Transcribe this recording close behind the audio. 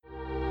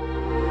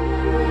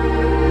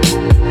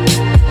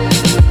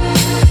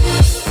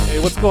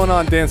going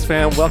on, dance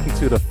fam? Welcome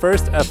to the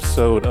first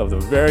episode of the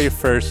very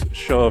first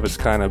show of its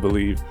kind, I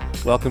believe.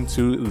 Welcome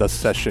to The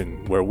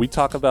Session, where we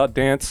talk about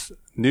dance,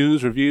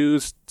 news,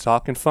 reviews,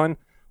 talking fun,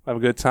 have a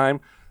good time.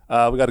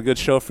 We got a good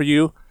show for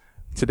you.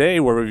 Today,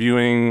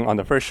 on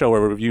the first show,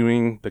 we're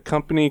reviewing the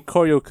company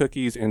Choreo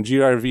Cookies and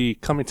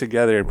GRV coming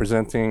together and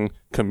presenting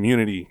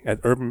commUNITY at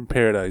Urban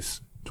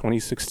Paradise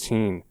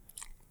 2016.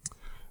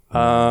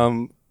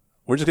 We're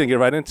just going to get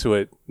right into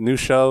it. New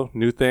show,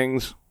 new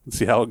things. Let's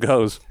see how it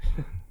goes.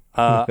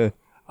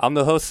 I'm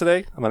the host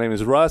today. My name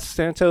is Russ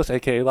Santos,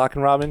 a.k.a. Lock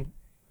and Robin.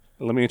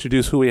 Let me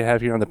introduce who we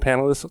have here on the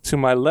panelists. To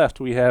my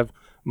left, we have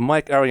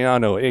Mike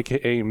Ariano,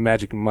 a.k.a.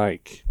 Magic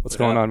Mike. What's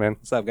going on, man?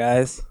 What's up,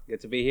 guys? Good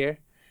to be here.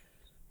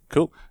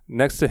 Cool.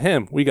 Next to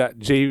him, we got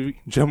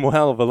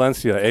Jamuel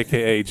Valencia,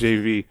 a.k.a.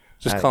 JV.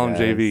 Just call him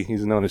JV.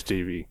 He's known as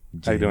JV.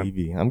 How you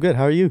doing? I'm good.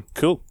 How are you?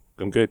 Cool.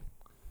 I'm good.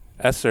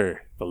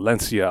 Esser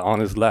Valencia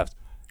on his left.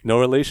 No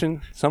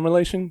relation? Some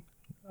relation?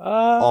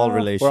 All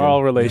relation. We're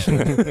all relation.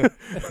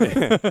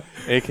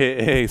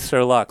 A.k.a.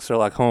 Sherlock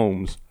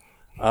Holmes.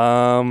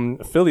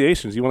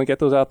 Affiliations. You want to get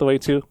those out the way,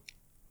 too?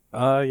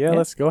 Yeah,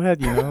 let's go ahead.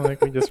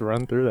 We just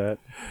run through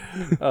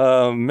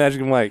that.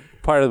 Magic Mike,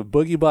 part of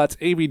Boogie Bot's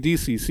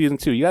ABDC Season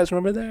 2. You guys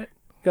remember that?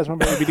 You guys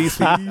remember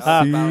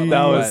ABDC?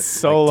 That was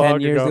so long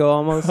 10 years ago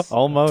almost.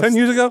 Almost. 10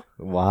 years ago?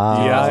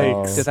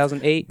 Wow. Yikes.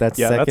 2008. That's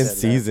second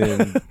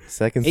season.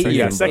 Second 8 season.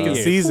 years. Second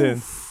bro.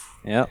 season.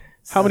 Yep.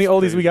 How many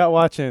oldies we got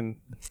watching?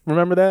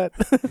 Remember that?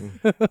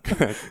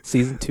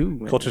 Season 2.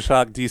 Man. Culture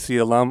Shock DC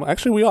alum.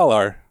 Actually, we all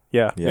are.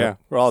 Yeah. Yeah.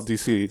 We're all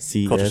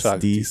DC. Culture Shock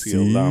DC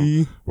alum.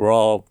 CSDC. We're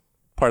all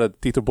part of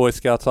Tito Boy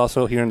Scouts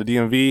also here in the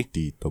DMV.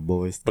 Tito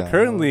Boy But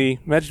currently,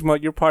 Magic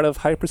Mike, you're part of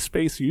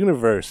Hyperspace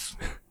Universe.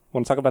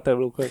 Want to talk about that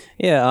real quick?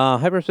 Yeah,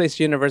 Hyperspace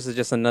Universe is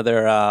just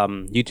another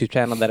YouTube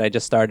channel that I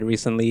just started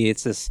recently.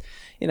 It's this,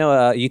 a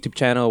YouTube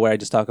channel where I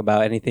just talk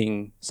about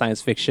anything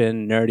science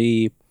fiction,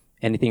 nerdy,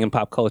 anything in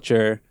pop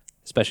culture,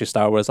 especially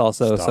Star Wars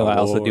also. Star So I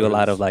also do a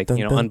lot of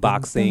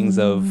unboxings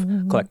of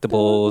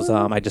collectibles.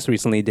 I just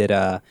recently did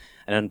an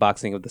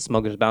unboxing of the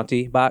Smuggler's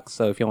Bounty box.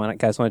 So if you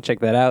guys want to check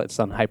that out, it's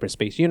on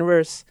Hyperspace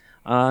Universe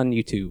on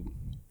YouTube.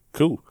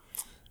 Cool.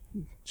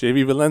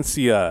 JV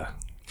Valencia.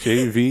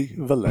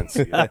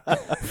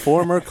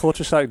 Former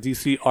Culture Shock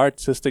DC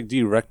artistic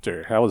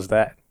director. How was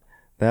that?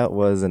 That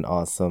was an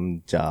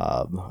awesome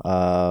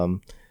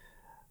job.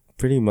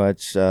 Pretty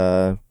much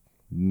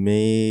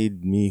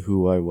made me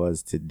who I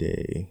was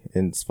today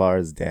as far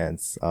as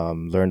dance.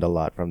 Learned a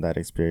lot from that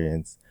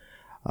experience.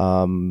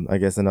 I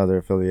guess another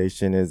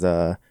affiliation is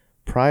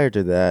prior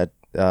to that,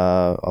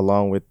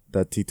 along with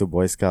the Tito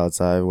Boy Scouts,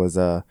 I was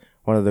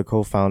one of the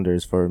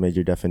co-founders for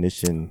Major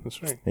Definition.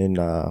 That's right. In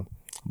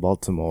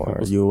Baltimore,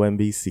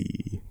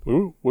 UMBC.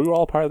 We were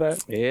all part of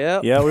that.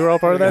 Yeah. Yeah, we were all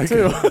part of that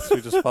too.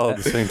 We just followed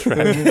the same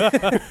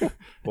track.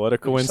 What a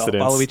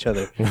coincidence. Follow each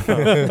other.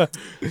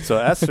 So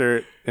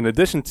Esther, in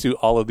addition to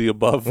all of the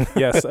above,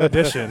 Yes,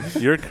 addition.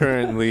 you're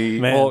currently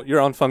Man. you're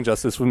on Funk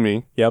Justice with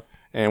me. Yep.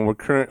 And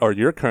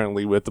you're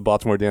currently with the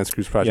Baltimore Dance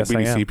Cruise Project, Yes,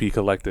 I am. BDCP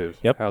Collective.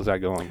 Yep. How's that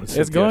going? It's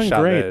Cynthia going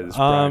great. Chavez,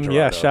 Brian Yeah,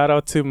 Gerardo. shout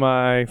out to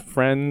my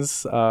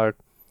friends,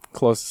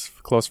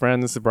 close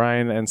friends,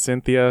 Brian and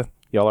Cynthia.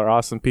 Y'all are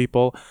awesome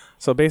people.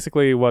 So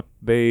basically what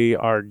they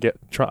are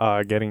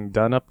getting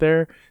done up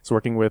there is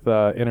working with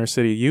inner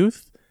city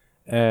youth,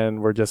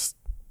 and we're just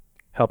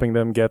helping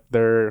them get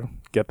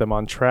them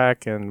on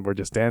track, and we're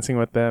just dancing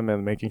with them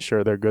and making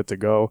sure they're good to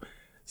go,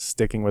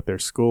 sticking with their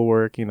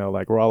schoolwork.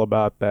 We're all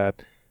about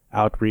that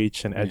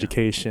outreach and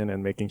education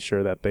and making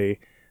sure that they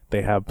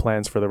have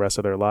plans for the rest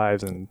of their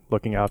lives and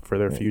looking out for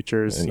their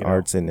futures. And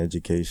arts and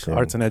education.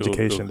 Arts and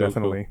education, Cool.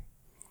 definitely.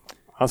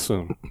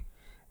 Awesome.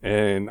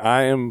 And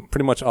I am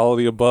pretty much all of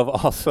the above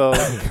also.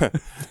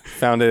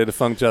 Founded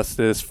Funk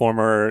Justice,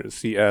 former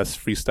CS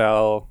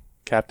freestyle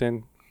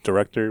captain,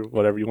 director,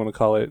 whatever you want to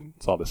call it.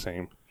 It's all the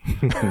same.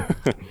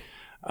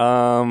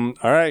 All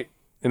right.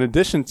 In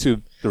addition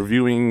to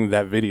reviewing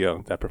that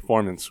video, that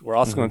performance, we're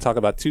also going to talk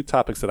about two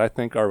topics that I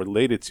think are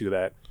related to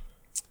that.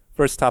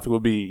 First topic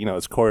will be,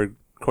 is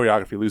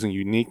choreography losing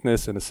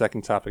uniqueness, and the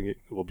second topic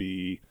will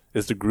be,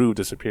 is the groove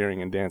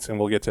disappearing in dance? And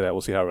we'll get to that.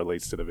 We'll see how it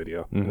relates to the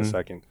video in a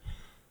second.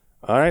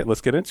 All right, let's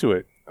get into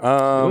it.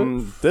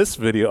 This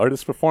video, or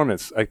this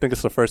performance, I think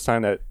it's the first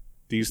time that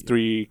these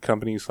three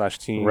companies /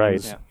 teams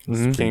Right.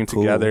 came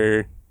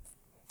together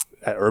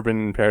at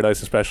Urban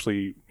Paradise,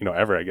 especially,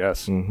 ever, I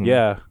guess.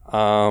 Yeah.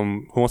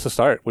 Who wants to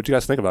start? What do you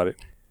guys think about it?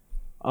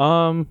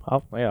 I'll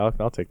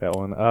take that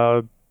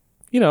one.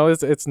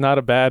 It's not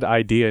a bad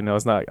idea.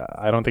 It's not.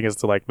 I don't think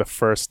it's like the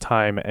first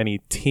time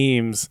any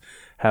teams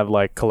have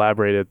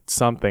collaborated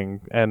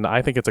something, and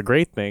I think it's a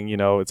great thing.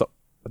 It's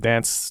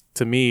dance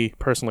to me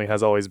personally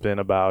has always been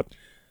about,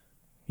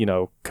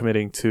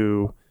 committing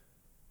to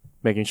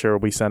making sure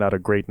we send out a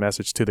great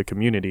message to the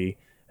community,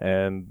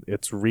 and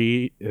it's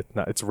read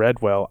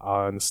well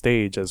on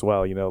stage as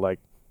well.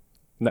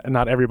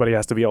 Not everybody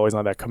has to be always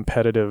on that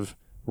competitive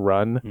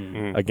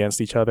run against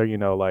each other. You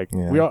know, like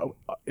Yeah. we are.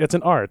 It's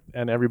an art,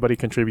 and everybody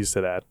contributes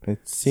to that.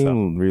 It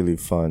seemed really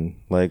fun.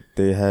 Like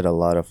they had a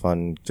lot of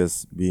fun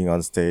just being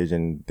on stage,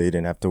 and they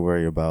didn't have to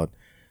worry about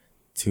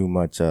too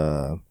much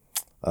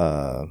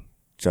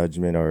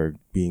judgment or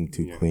being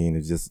too clean.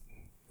 It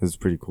was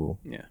pretty cool.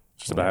 Yeah.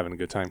 Just about having a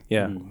good time.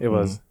 Yeah, it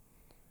was.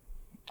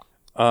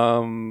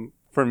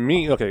 For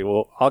me, okay,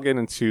 well, I'll get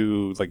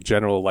into like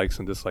general likes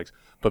and dislikes.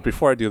 But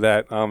before I do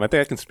that, I think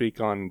I can speak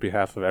on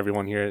behalf of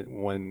everyone here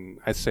when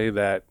I say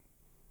that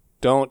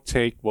don't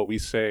take what we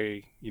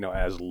say,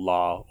 as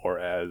law or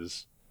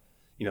as,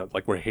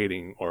 like we're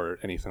hating or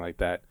anything like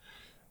that.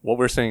 What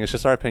we're saying is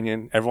just our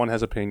opinion. Everyone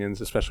has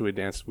opinions, especially with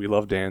dance. We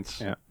love dance.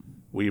 Yeah.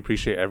 We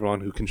appreciate everyone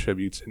who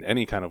contributes in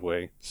any kind of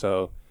way.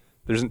 So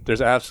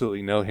there's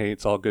absolutely no hate.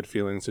 It's all good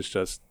feelings. It's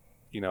just,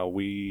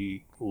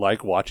 we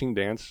like watching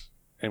dance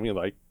and we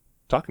like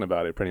talking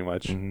about it pretty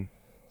much.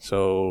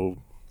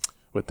 So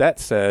with that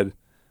said,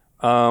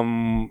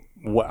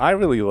 what I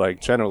really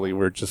like generally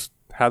were just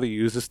how they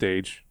use the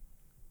stage,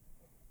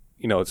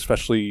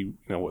 especially,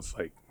 with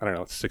like, I don't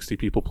know, 60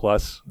 people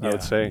plus, I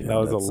would say. That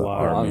was a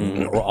lot.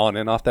 Or on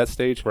and off that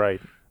stage.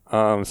 Right.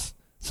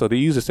 So they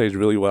use the stage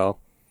really well,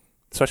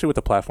 especially with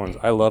the platforms.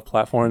 I love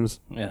platforms.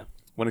 Yeah.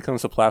 When it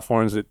comes to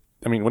platforms,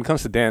 when it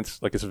comes to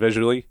dance, like it's a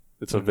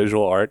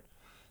visual art.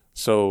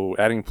 So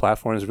adding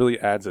platforms really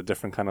adds a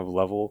different kind of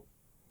level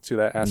to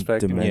that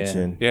aspect.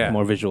 Dimension. Yeah.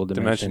 More visual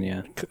dimension.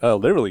 Yeah.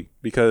 Literally,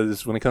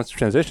 because when it comes to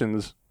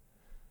transitions,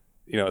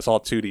 it's all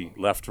 2D,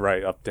 left,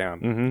 right, up,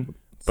 down.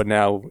 But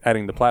now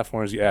adding the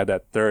platforms, you add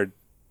that third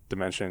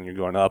dimension. You're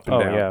going up and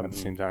down at the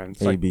same time.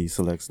 It's A, like, B,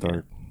 select,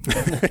 start.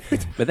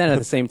 But then at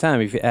the same time,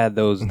 if you add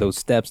those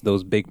steps,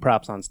 those big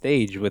props on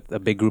stage with a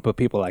big group of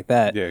people like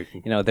that,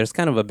 there's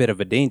kind of a bit of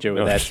a danger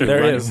with No, that. sure.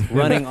 There Running- is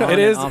running on It and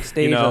is, off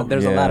stage.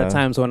 There's a Yeah. lot of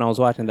times when I was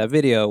watching that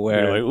video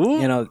where You're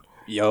like,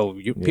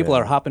 ooh. people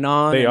are hopping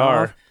on. They and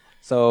are. off.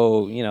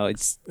 So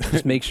it's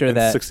just make sure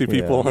that 60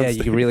 people. on yeah,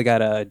 stage. you really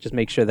gotta just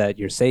make sure that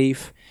you're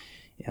safe,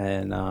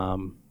 and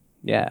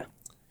yeah.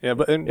 Yeah,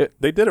 but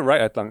they did it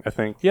right. I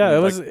think. Yeah,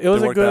 it was Like, it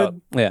was they a worked good out.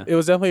 Yeah. it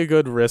was definitely a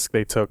good risk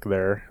they took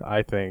there.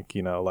 I think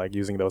like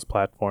using those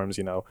platforms,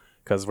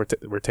 because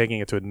we're taking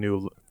it to a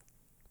new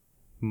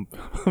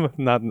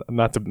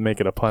not to make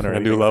it a pun or A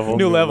new anything. level.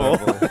 New level.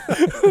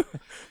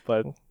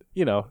 But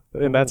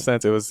in that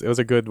sense, it was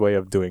a good way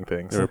of doing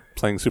things. They were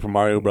playing Super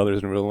Mario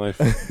Brothers in real life.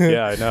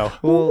 Yeah, I know.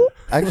 Well,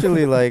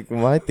 actually, like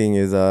my thing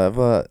is,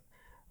 Choreo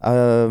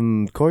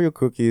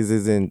Cookies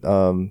isn't.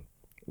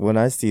 When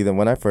I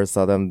first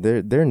saw them,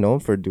 they're known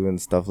for doing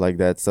stuff like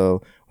that.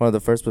 So one of the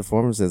first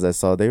performances I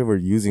saw, they were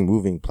using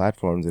moving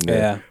platforms in their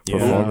Yeah.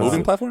 performance.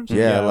 Moving platforms? Yeah,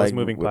 Yeah, it was like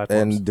moving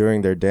platforms. and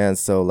during their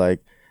dance. So like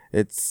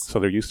it's So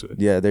they're used to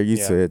it. they're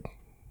used to it.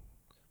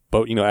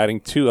 But, adding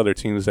two other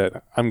teams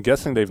that I'm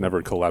guessing they've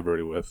never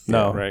collaborated with.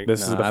 No, Right?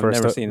 this is No, the I've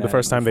never first seen the that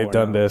first time they've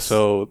before, done no. this.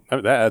 So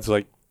that adds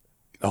like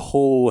a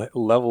whole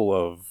level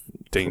of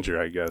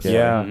danger, I guess.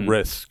 Yeah.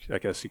 Risk, I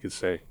guess you could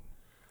say.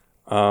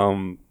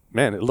 Man,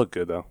 it looked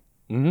good though.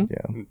 Mm-hmm.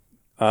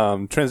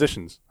 Yeah.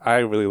 Transitions. I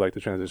really like the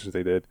transitions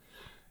they did.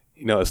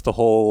 It's the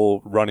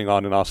whole running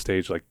on and off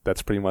stage. Like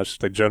that's pretty much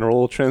the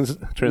general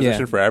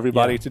transition for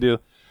everybody to do.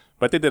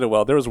 But they did it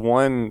well. There was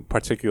one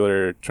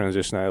particular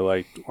transition I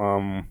liked.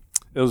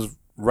 It was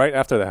right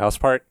after the house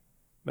part,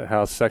 the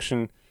house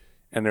section,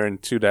 and they're in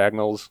two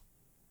diagonals.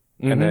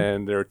 And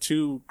then there are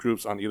two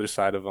groups on either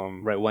side of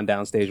them. Right, one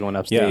downstage, one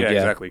upstage. Yeah,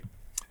 exactly.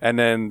 And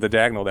then the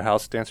diagonal, the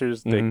house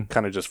dancers, they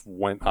kind of just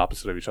went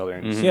opposite of each other.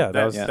 And Yeah,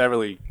 that that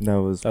really,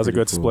 That was was a pretty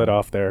good cool. split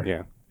off there.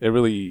 yeah, it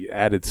really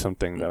added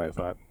something that I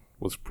thought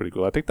was pretty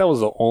cool. I think that was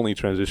the only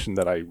transition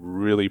that I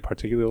really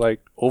particularly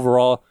liked.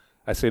 Overall,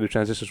 I say the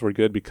transitions were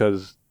good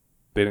because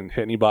they didn't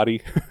hit anybody,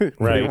 pretty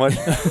Right. much.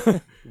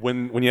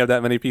 When you have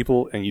that many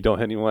people and you don't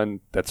hit anyone,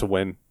 that's a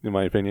win, in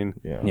my opinion.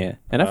 Yeah,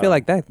 and I feel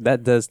like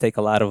that does take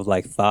a lot of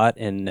like thought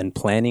and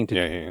planning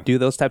to do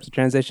those types of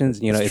transitions.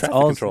 It's traffic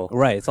all control.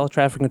 right. It's all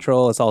traffic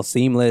control. It's all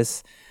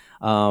seamless.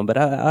 But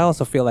I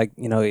also feel like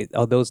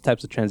all those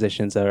types of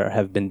transitions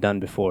have been done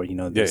before.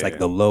 There's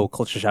the low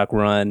culture shock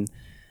run.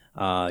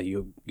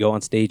 You go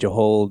on stage, you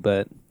hold,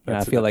 but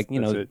I feel like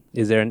that's it.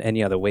 is there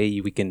any other way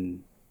we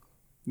can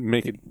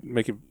Make it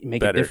make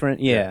better. it different?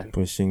 Yeah,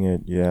 Pushing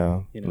it,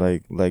 yeah. You know.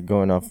 Like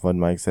going off what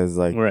Mike says,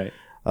 like right.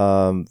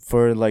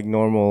 for like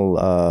normal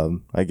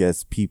I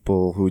guess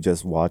people who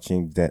just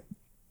watching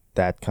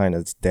that kind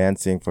of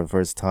dancing for the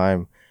first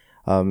time,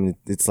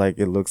 it's like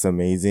it looks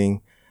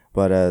amazing,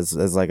 but as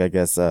like I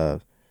guess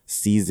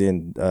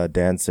seasoned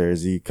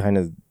dancers, you kind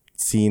of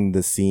seen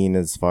the scene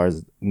as far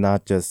as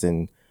not just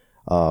in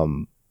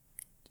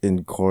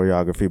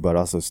choreography but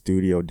also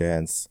studio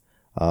dance.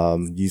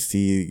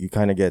 You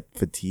kind of get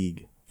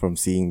fatigue from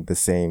seeing the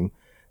same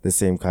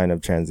kind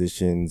of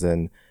transitions,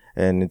 and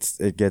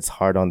it gets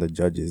hard on the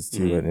judges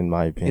too, in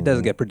my opinion. It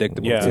does get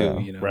predictable Yeah,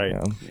 too. right.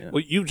 Yeah.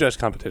 Well, you've judged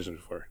competition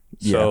before.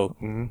 So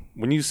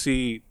when you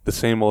see the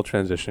same old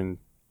transition,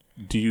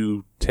 do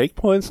you take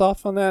points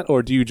off on that,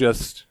 or do you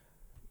just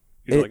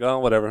you're like, oh,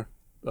 whatever,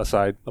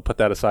 aside, I'll put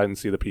that aside and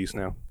see the piece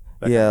now?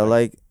 That Yeah, kind of thing.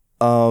 like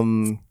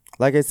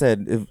Like I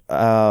said, if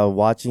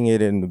watching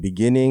it in the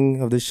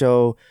beginning of the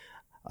show,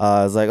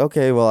 I was like,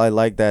 okay, well, I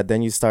like that.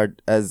 Then you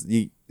start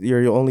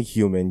you're only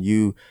human.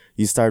 You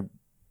start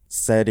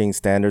setting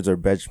standards or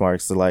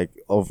benchmarks to like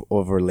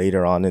over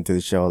later on into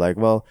the show. Like,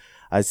 well,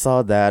 I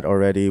saw that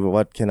already.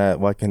 What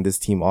can this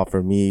team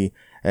offer me?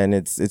 And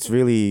it's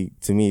really,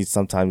 to me,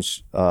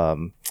 sometimes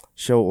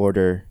show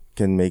order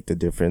can make the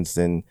difference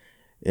in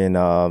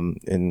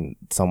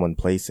someone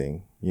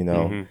placing. You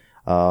know.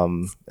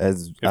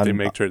 As if they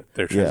make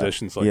their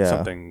transitions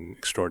something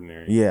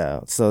extraordinary. Yeah.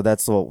 So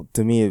that's what,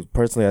 to me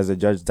personally as a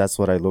judge, that's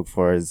what I look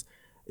for, is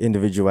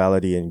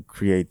individuality and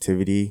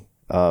creativity,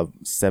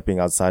 stepping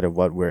outside of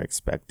what we're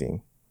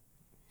expecting.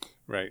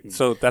 Right.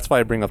 So that's why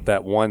I bring up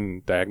that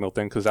one diagonal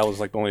thing, because that was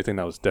like the only thing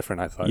that was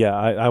different, I thought. Yeah,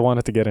 I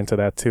wanted to get into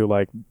that too.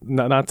 Like,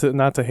 not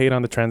to hate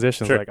on the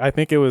transitions. Sure. Like, I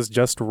think it was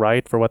just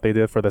right for what they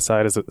did for the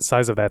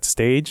size of that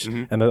stage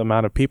and the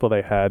amount of people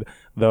they had.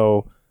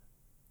 Though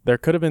there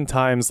could have been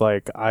times,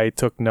 like, I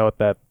took note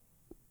that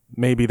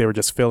maybe they were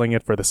just filling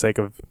it for the sake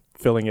of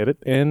filling it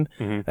in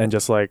and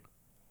just like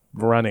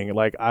running.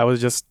 Like, I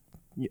was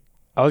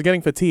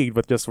getting fatigued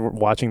with just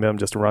watching them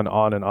just run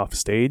on and off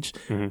stage.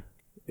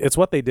 It's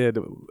what they did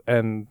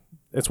and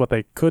it's what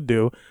they could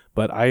do,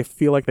 but I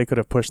feel like they could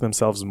have pushed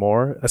themselves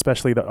more,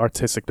 especially the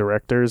artistic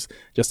directors,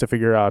 just to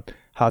figure out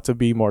how to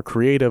be more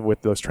creative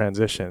with those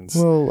transitions.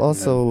 Well,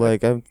 also,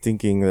 like, I'm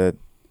thinking that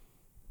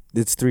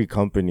it's 3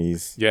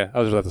 companies. Yeah, I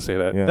was about to say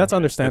that. Yeah. That's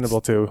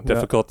understandable too.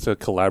 Difficult to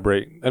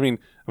collaborate. I mean,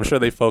 I'm sure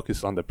they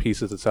focused on the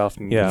pieces itself,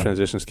 and the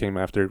transitions came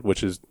after,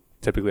 which is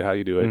typically how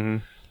you do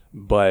it.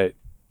 But,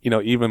 you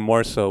know, even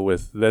more so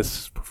with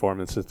this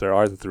performance, since there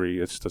are the 3,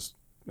 it's just,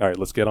 all right,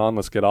 let's get on,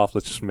 let's get off,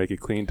 let's just make it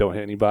clean, don't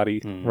hit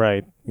anybody.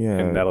 Right. Yeah.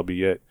 And that'll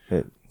be it.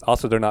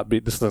 Also, they're not,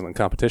 this isn't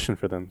competition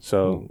for them.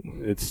 So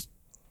it's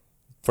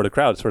for the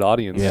crowd, it's for the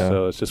audience. Yeah.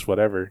 So it's just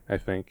whatever, I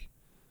think.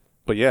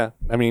 But yeah,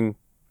 I mean,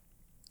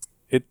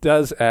 it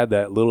does add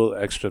that little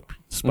extra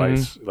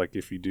spice, like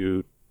if you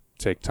do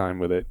take time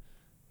with it.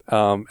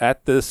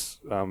 At this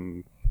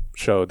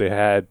show, they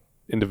had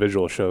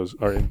individual shows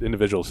or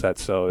individual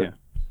sets, so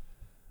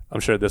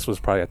I'm sure this was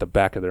probably at the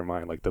back of their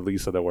mind, like the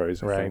least of their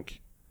worries, I think.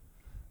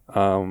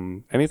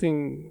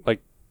 Anything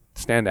like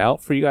stand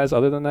out for you guys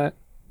other than that?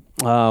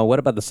 What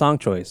about the song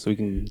choice? We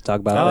can talk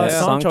about that.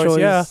 Song choice,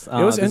 yeah.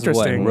 It was this is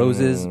what,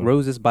 interesting.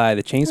 Roses by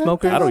the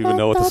Chainsmokers. I don't even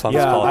know what the song is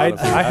Yeah, called. I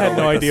honestly. had don't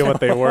no like idea the what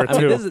they were I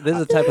mean, too. this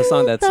is a type of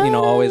song that's, you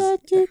know, always.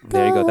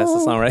 There you go. That's the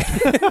song, right?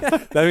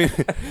 I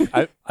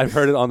mean, I've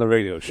heard it on the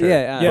radio, sure.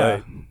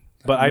 Yeah.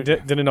 But I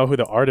didn't know who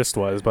the artist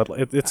was, but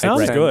it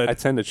sounds good. I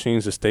tend to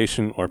change the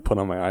station or put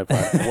on my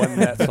iPod when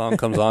that song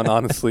comes on.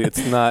 Honestly,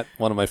 it's not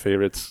one of my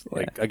favorites.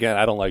 Like, again,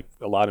 I don't like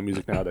a lot of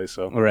music nowadays,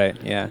 so. Right.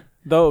 Yeah.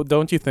 Though,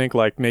 don't you think,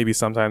 like, maybe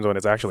sometimes when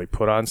it's actually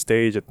put on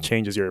stage, it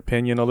changes your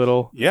opinion a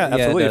little? Yeah, Yeah, it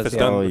absolutely. does, If it's yeah.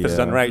 done, if it's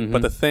done right.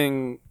 But the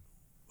thing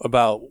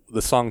about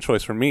the song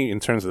choice for me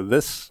in terms of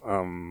this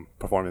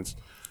performance,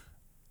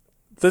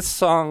 this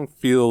song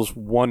feels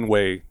one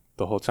way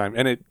the whole time,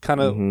 and it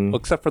kind of,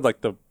 except for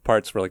like the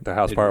parts where like the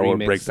house part or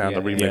remix, breaks down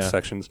the remix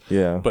sections.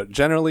 Yeah. But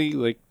generally,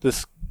 like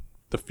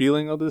the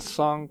feeling of this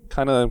song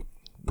kind of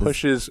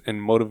pushes and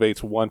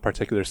motivates one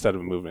particular set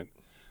of movement.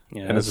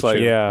 Yeah. And that's it's like,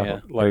 true.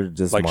 Yeah. Or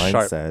just like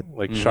mindset. sharp,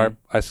 like sharp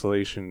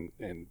isolation,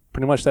 and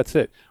pretty much that's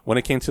it. When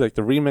it came to like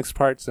the remix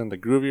parts and the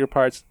groovier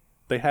parts,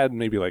 they had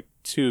maybe like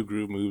 2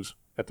 groove moves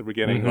at the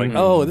beginning, like,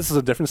 oh, this is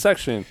a different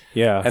section.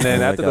 Yeah. And then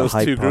Like after a those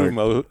hype 2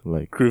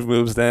 part, groove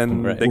moves,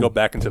 then Right. they go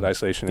back into the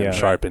isolation and Yeah.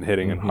 sharp and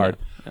hitting and hard.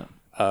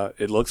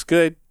 It looks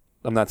good.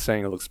 I'm not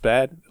saying it looks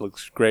bad. It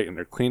looks great, and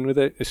they're clean with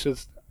it. It's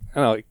just, I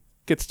don't know, it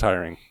gets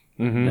tiring,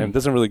 and it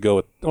doesn't really go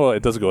with. Well,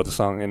 it does go with the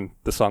song, and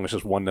the song is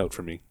just one note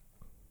for me.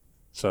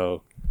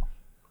 So,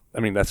 I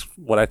mean, that's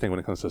what I think when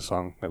it comes to the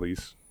song, at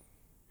least.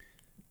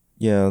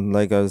 Yeah,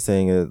 like I was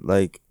saying,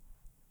 like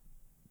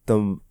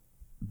the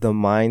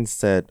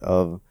mindset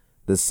of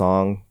the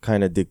song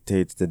kind of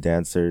dictates the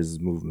dancer's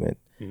movement.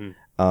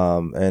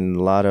 And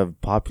a lot of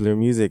popular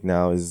music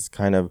now is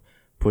kind of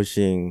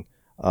pushing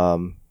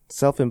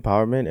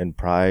self-empowerment and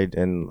pride,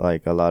 and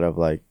like a lot of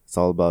like it's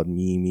all about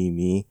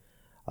me.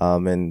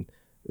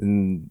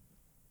 And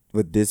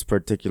with this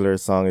particular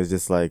song is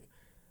just like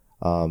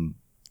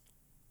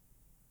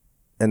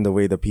and the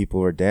way the people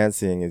were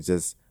dancing is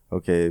just,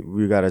 okay,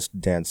 we gotta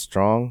dance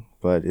strong,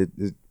 but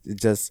it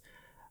just,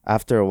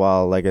 after a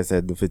while, like I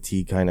said, the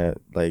fatigue kind of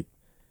like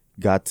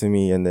got to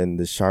me, and then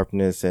the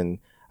sharpness. And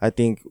I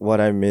think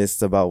what I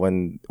missed about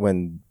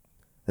when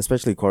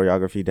especially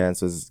choreography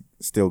dance was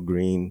still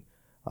green,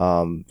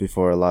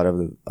 before a lot of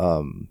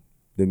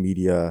the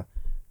media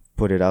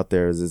put it out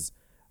there, is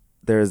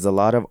there's a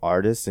lot of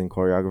artists and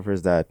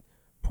choreographers that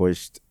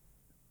pushed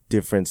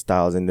different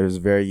styles, and there's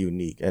very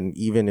unique. And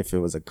even if it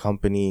was a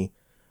company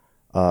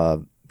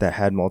that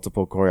had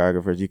multiple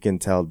choreographers, you can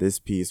tell this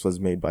piece was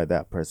made by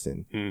that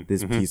person.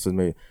 This piece was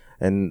made,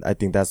 and I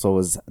think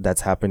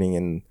that's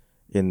happening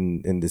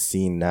in the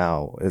scene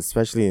now,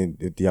 especially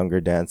with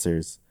younger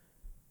dancers.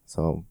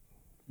 So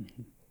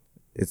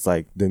it's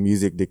like the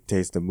music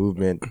dictates the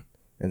movement,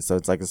 and so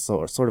it's like a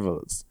sort of a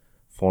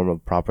form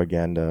of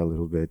propaganda a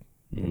little bit,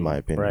 in my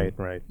opinion.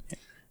 Right.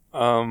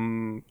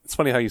 It's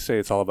funny how you say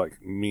it's all about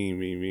like,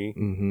 me.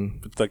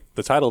 But like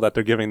the title that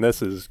they're giving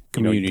this is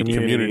community,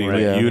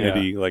 right? like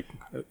unity, like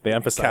They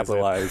emphasize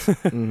capitalize.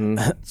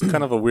 It's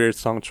kind of a weird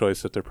song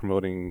choice that they're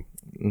promoting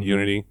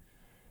unity,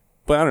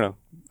 but I don't know.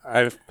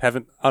 I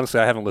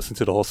haven't listened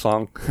to the whole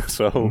song.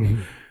 So,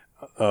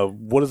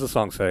 what does the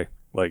song say?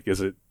 Like, is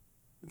it?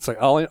 It's like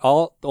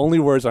the only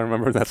words I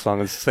remember in that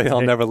song is "Say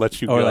I'll never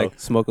let you Or go." like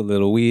smoke a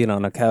little weed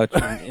on a couch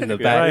in the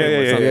back.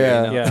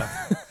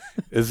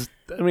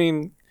 I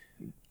mean,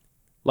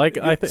 Like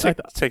I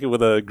take it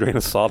with a grain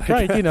of salt.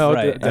 right, Right. I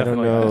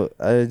definitely. don't know.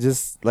 I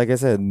just, like I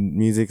said,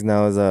 music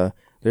now is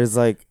there's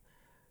like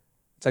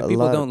It's like a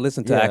people lot- don't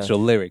listen to yeah. actual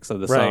lyrics of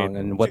the Right. song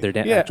and what they're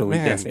Yeah, actually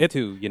man. dancing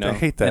to, you know. I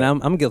hate that.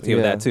 And I'm guilty of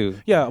Yeah. that too.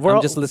 Yeah,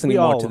 I'm just listening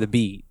more to all- the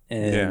beat,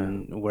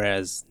 and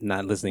whereas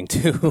not listening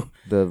to the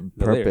the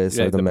purpose lyrics,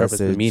 yeah, or the, purpose,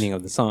 message. the meaning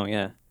of the song.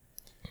 Yeah.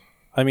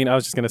 I mean, I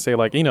was just gonna say,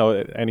 like, you know,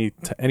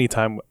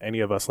 anytime any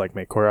of us like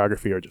make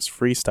choreography or just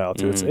freestyle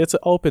too, it's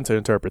open to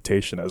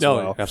interpretation as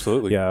well.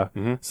 Absolutely. Yeah.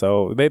 Mhm.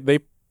 So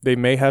they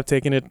may have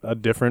taken it a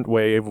different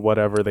way of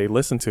whatever they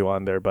listen to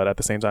on there, but at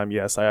the same time,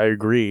 yes, I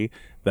agree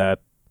that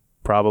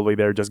probably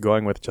they're just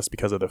going with just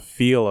because of the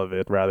feel of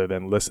it rather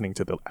than listening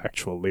to the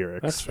actual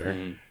lyrics. That's fair.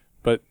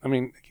 But I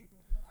mean,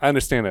 I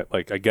understand it.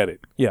 Like, I get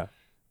it. Yeah.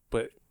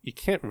 But you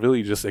can't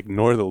really just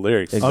ignore the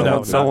lyrics. Oh,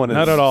 no,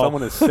 not at all.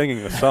 Someone is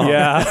singing the song.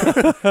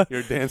 Yeah.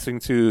 You're dancing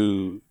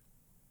to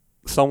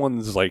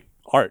someone's like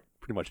art,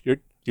 pretty much.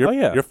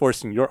 You're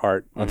forcing your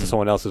art onto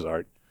someone else's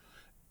art.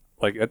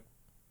 Like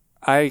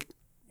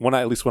when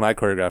I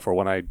choreograph or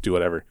when I do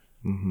whatever,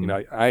 you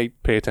know, I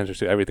pay attention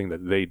to everything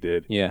that they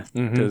did. Yeah.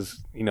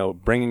 Because you know,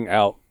 bringing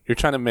out, you're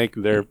trying to make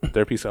their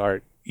piece of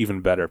art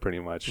even better, pretty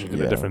much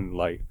in a different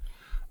light.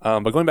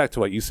 But going back to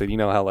what you said, you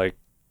know how like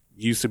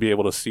you used to be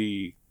able to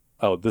see,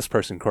 oh, this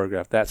person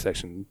choreographed that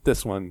section,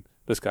 this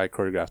guy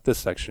choreographed this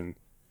section.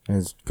 And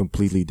it's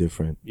completely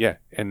different. Yeah,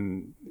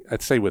 and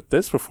I'd say with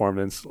this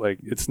performance, like,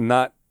 it's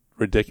not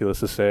ridiculous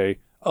to say,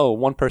 oh,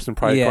 one person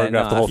probably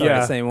choreographed the whole thing. Yeah,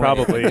 the same way.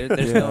 probably.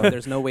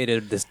 There's no way to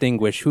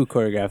distinguish who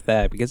choreographed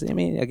that, because I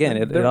mean, again,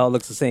 it all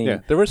looks the same. Yeah,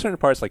 there were certain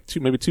parts, like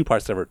maybe two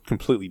parts that were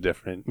completely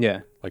different.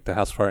 Yeah. Like the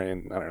house part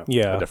and I don't know.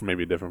 Yeah.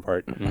 Maybe a different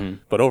part.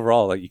 But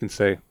overall, like, you can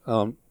say,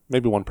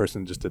 maybe one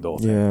person just did the whole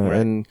thing. Yeah,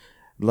 Right. and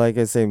like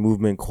I say,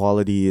 movement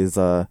quality is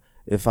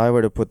if I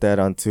were to put that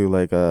onto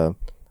like a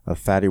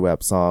Fatty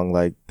Wap song,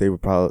 like they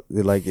would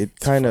probably like it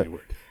kind of.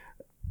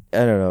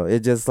 I don't know.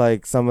 It just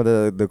like some of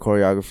the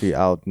choreography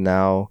out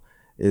now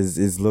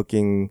is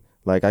looking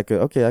like I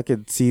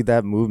could see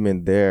that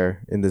movement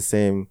there in the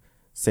same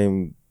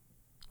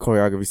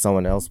choreography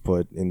someone else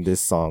put in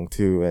this song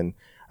too, and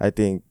I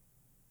think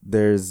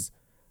there's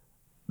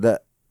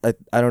that.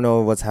 I don't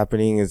know what's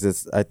happening. Is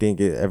just I think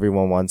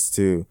everyone wants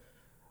to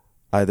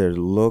either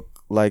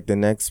look like the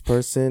next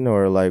person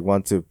or like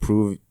want to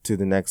prove to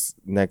the next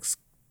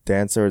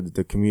dancer or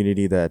the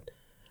community that,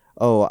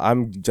 oh,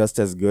 I'm just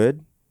as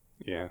good.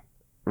 Yeah.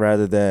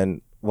 Rather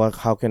than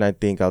how can I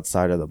think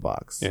outside of the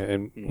box? Yeah,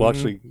 and well,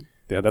 actually,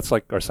 yeah, that's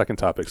like our second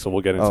topic, so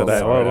we'll get into that.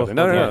 sorry. Right after.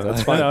 No,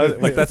 that's fine.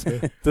 Like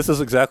this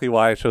is exactly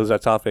why I chose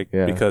that topic,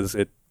 because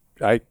at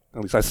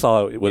least I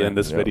saw it within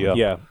this video.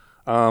 Yeah.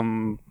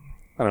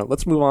 I don't know.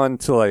 Let's move on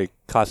to like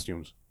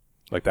costumes,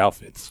 like the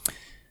outfits.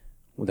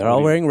 They're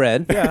all wearing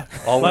red. Yeah.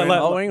 all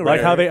wearing red.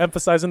 Like how they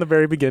emphasize in the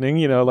very beginning,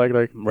 you know, like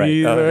Right.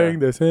 he's wearing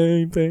the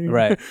same thing.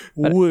 Right.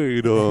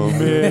 Wait a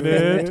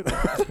minute.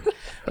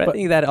 But I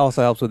think that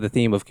also helps with the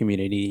theme of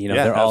community. You know,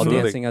 Yeah, they're all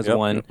absolutely. dancing as Yep.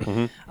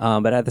 one.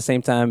 But at the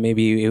same time,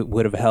 maybe it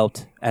would have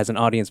helped as an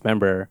audience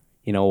member,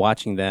 you know,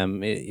 watching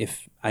them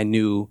if I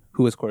knew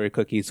who was Choreo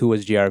Cookies, who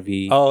was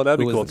GRV. Oh, that'd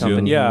be who was cool the too.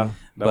 company. Yeah.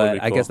 That would But be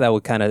I cool. guess that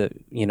would kind of,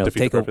 you know, Defeat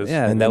take the a, purpose.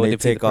 yeah, And that then would they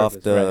defeat take off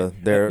purpose,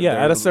 their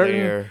at a certain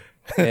layer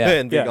Yeah.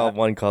 and take Yeah. off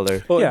one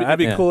color. Well, Yeah, it'd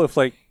be yeah. cool if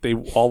like they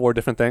all wore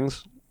different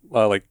things,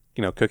 like,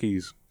 you know,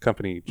 Cookies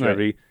Company,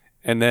 GRV,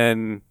 and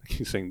then I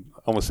keep saying,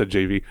 almost said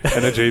JV,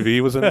 and then JV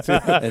was in it too.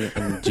 and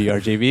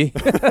GRGV.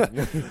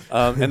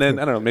 And then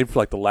I don't know, maybe for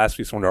like the last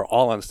piece when they're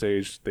all on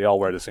stage, they all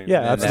wear the same.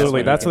 Yeah, thing.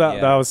 absolutely. That's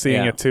what I was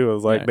seeing Yeah. it too. It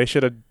was like Yeah. they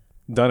should have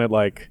done it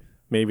like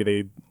maybe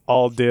they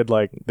all did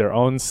like their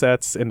own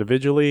sets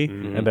individually,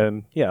 and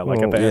then like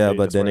at the end. yeah, they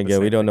but just then wear the again,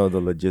 we same don't know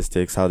the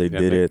logistics how they Yeah,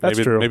 did it. That's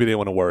maybe, true. Maybe they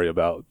want to worry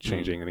about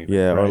changing anything.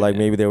 Yeah, or Right, like yeah.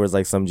 maybe there was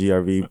like some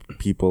GRV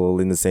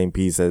people in the same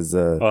piece as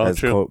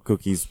true.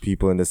 Cookies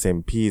people in the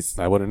same piece.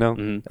 I wouldn't know.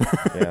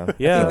 Yeah,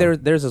 Yeah. I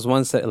think there's this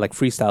one like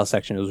freestyle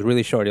section. It was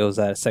really short. It was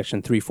at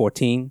section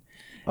 314.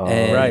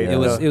 And right, It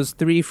was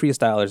 3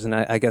 freestylers, and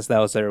I guess that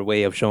was their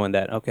way of showing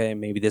that, okay,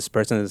 maybe this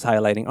person is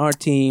highlighting our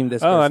team.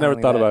 This Oh, I person never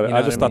highlighting thought that, about it. you know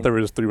I just what thought mean? there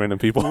were just 3 random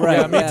people. Right.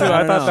 Yeah, me too. I I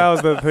don't thought know. that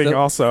was the thing So-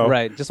 also.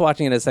 Right. Just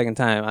watching it a second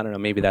time, I don't know.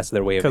 Maybe that's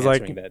their way of 'Cause,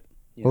 like- answering that.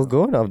 you Well, know.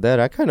 going off that,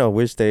 I kind of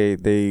wish they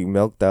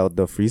milked out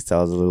the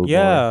freestyles a little more.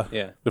 Yeah.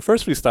 Yeah. The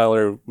first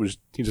freestyler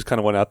he just kind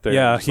of went out there.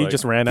 Yeah, and he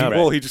just ran out.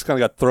 Well, he just kind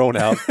of got thrown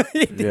out,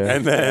 Yeah.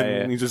 and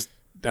then he just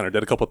know,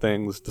 did a couple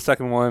things. The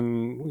second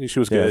one, she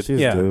was Yeah, good. she's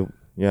Yeah. dope.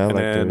 Yeah, I And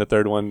like then the it.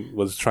 third one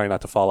was trying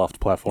not to fall off the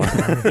platform.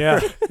 Yeah,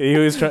 he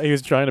was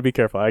trying to be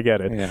careful. I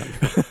get it. Yeah.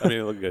 I mean,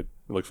 it looked good.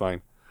 It looked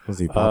fine. Was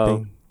he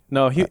popping?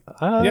 No, he.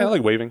 Yeah,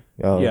 like waving.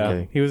 Oh, yeah,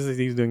 okay. he was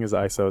doing his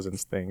ISOs and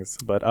things,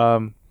 but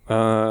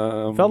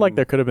Felt felt like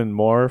there could have been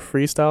more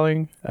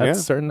freestyling at Yeah.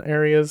 certain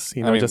areas.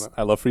 You know, I mean, just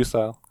I love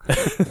freestyle.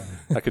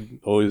 I could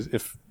always,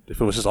 if it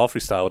was just all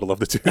freestyle, I would have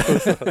loved it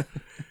too.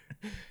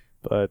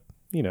 but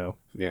you know,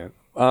 Yeah.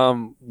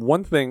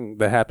 One thing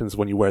that happens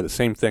when you wear the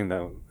same thing,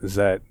 though, is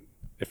that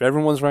if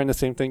everyone's wearing the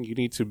same thing, you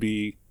need to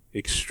be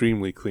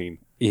extremely clean.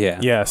 Yeah.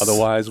 yes.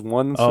 Otherwise,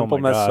 one Oh simple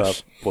my mess gosh.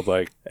 up will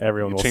like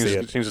everyone will see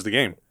it. changes the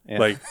game. Yeah.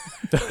 Like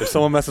if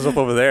someone messes up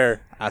over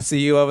there, I see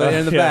you over there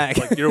in the Yeah. back.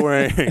 like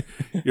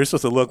you're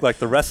supposed to look like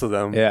the rest of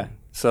them. Yeah.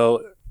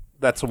 So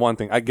that's one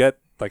thing. I get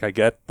like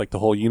the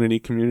whole Unity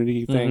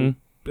community thing.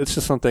 It's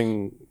just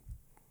something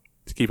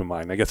to keep in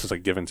mind. I guess it's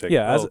like give and take.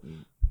 Yeah, Oh,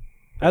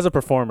 as a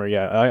performer,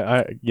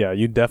 yeah,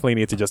 you definitely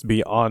need to just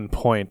be on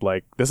point.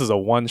 Like this is a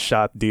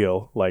one-shot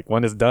deal. Like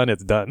when it's done,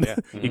 it's done. Yeah.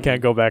 You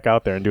can't go back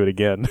out there and do it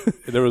again.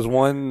 there was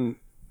one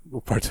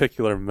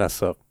particular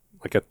mess up,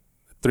 like at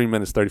 3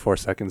 minutes 34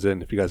 seconds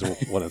in. If you guys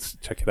want to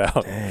check it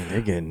out. Dang,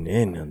 they're getting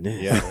in on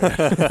this.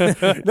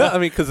 No, I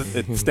mean because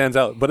it stands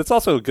out, but it's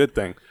also a good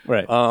thing.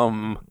 Right.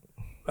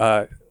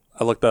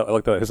 I looked up.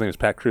 His name is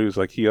Pat Cruz.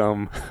 Like he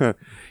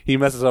he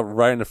messes up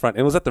right in the front.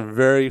 It was at the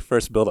very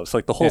first build up. So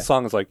like the whole Yeah.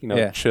 song is like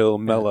Yeah. chill,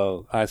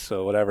 mellow,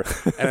 ISO, whatever,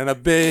 and then a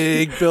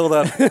big build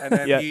up, and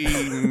then Yeah.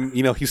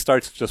 he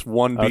starts just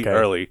one beat Okay.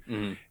 early,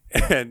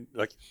 and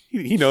like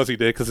he knows he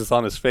did because it's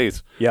on his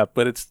face. Yep.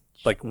 But it's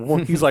like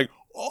he's like.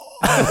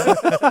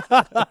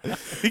 Oh.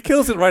 He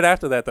kills it right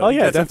after that though. Oh, He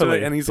yeah, gets into it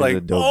definitely. and he's He's a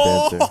like,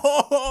 dope dancer.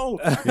 oh,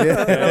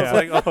 yeah. And I was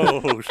like,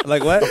 oh,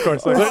 Like what? Of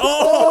course. like,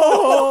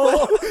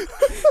 oh.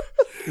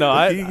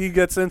 No, he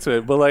gets into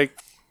it, but like,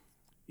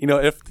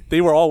 if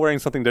they were all wearing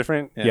something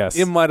different, Yes.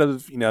 it might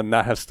have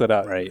not have stood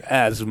out Right.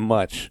 as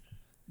much.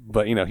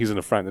 But he's in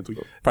the front. We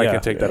probably Yeah.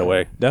 can't take that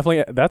away.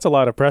 definitely that's a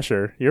lot of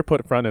pressure. You're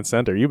put front and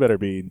center. You better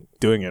be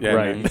doing it Yeah,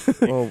 right.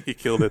 man. Well, He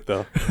killed it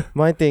though.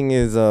 my thing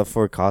is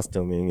for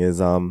costuming is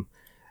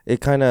it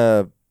kind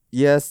of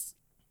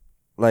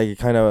it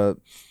kind of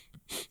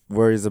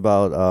worries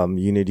about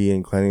unity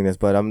and cleanliness,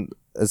 but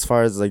as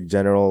far as like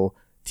general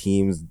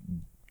teams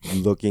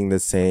looking the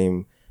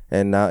same,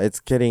 and now it's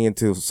getting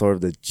into sort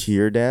of the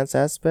cheer dance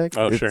aspect.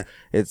 Oh, it's, sure.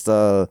 It's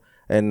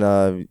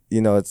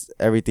it's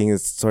everything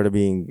is sort of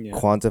being Yeah.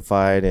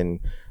 quantified and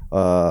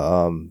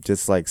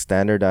just like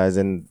standardized.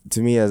 And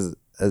to me, as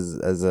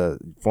a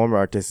former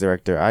artistic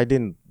director, I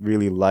didn't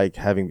really like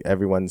having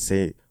everyone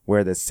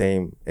wear the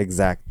same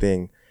exact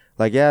thing.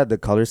 Like, yeah, the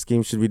color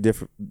scheme should be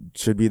different,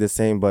 should be the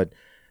same, but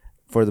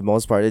for the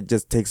most part, it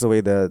just takes away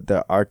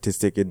the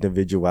artistic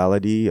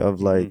individuality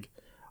of like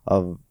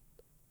of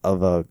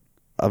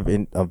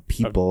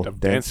people Of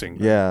dancing.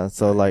 Yeah,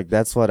 so like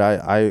that's what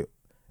I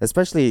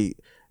especially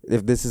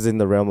if this is in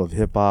the realm of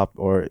hip hop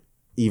or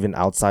even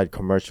outside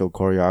commercial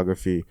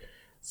choreography,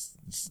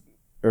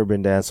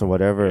 urban dance or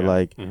whatever. Yeah.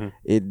 Like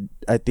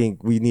I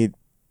think we need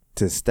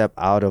to step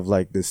out of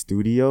like the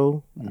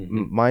studio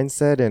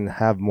mindset and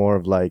have more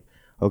of like,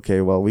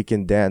 okay, well, we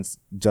can dance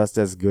just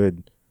as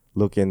good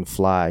looking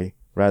fly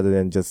rather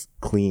than just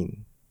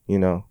clean,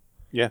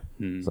 Yeah.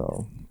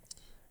 So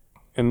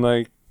And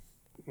like,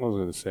 what was I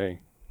gonna say?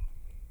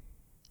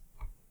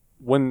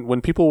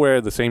 When people wear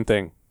the same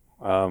thing,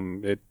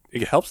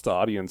 it helps the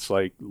audience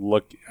like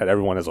look at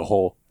everyone as a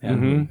whole,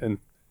 and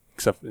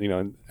except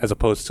as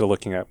opposed to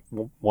looking at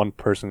one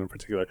person in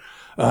particular.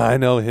 I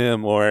know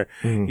him, or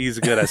he's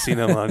good. I've seen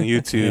him on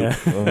YouTube.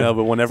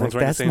 But when everyone's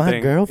wearing the that's same my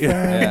thing,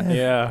 girlfriend.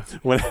 Yeah.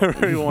 when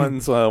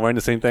everyone's wearing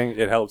the same thing,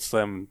 it helps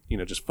them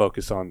just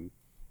focus on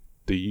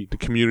the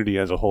community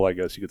as a whole, I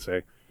guess you could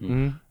say.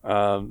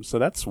 So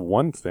that's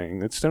one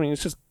thing. It's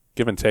just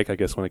give and take, I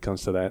guess, when it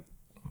comes to that.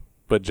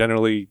 But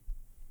generally,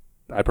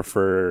 I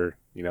prefer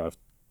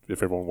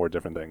if everyone wore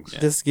different things.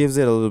 Just gives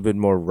it a little bit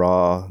more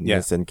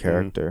rawness and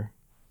character.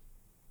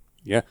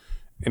 Yeah.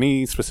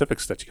 Any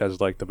specifics that you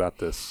guys liked about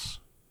this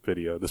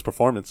video, this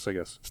performance? I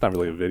guess it's not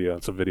really a video;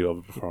 it's a video of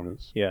a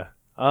performance. Yeah.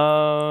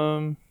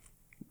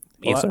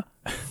 Answer?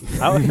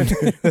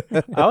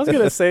 I was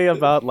gonna say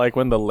about like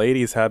when the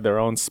ladies had their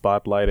own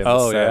spotlight in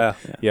the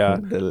set. Yeah.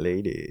 The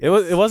ladies. It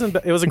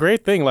was a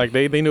great thing. Like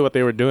they knew what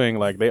they were doing.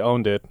 Like they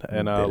owned it.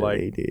 And the like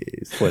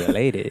ladies. For the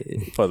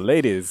lady. for the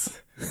ladies,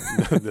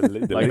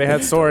 The like they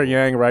had Sora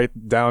Yang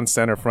right down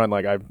center front.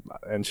 Like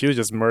and she was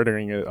just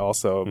murdering it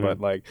also. But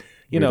like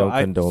We don't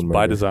condone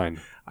by murder.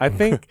 design. I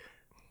think,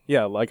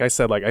 yeah, like I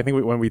said, like I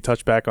think when we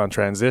touch back on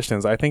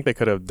transitions, I think they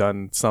could have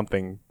done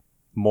something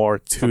more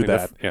to Something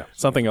that,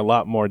 something a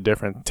lot more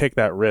different. Take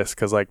that risk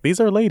because like these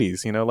are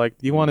ladies, like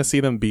you want to see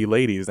them be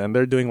ladies, and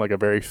they're doing like a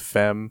very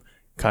femme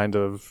kind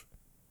of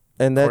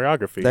And that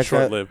choreography. that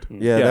Short lived.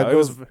 Yeah, Yeah, that it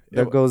was- goes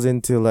it goes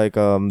into like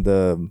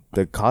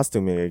the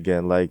costuming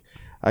again. Like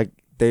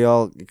they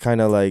all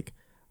kind of like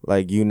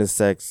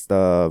unisex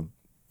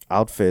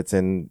outfits,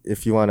 and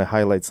if you want to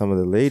highlight some of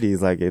the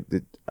ladies, like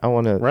I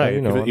want to, Right.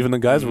 you know, Even the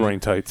guys were wearing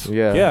tights.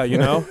 yeah, Yeah, you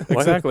know,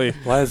 Why- exactly.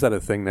 Why is that a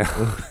thing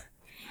now?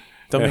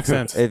 Don't make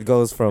sense. It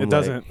goes from It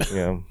doesn't. like,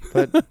 yeah,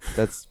 but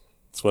that's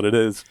That's what it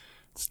is.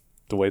 It's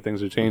the way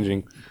things are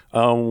changing.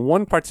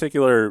 One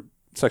particular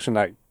section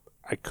that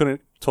I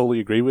couldn't totally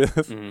agree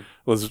with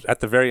was at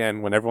the very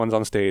end when everyone's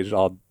on stage.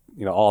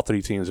 All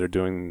three teams are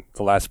doing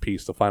the last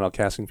piece, the final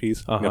casting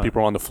piece.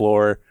 People are on the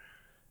floor,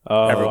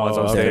 everyone's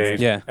on stage,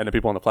 Yeah. and the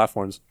people on the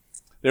platforms.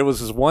 There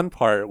was this one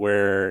part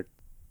where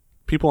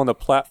people on the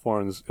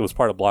platforms, it was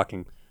part of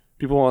blocking.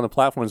 People on the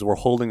platforms were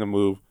holding a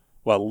move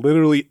while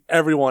literally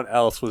everyone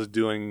else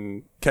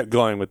kept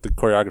going with the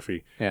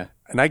choreography. Yeah.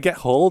 And I get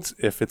holds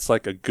if it's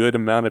like a good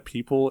amount of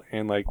people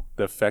and like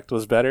the effect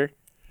was better.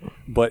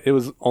 But it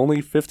was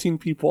only 15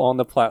 people on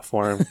the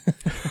platform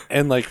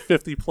and like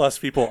 50 plus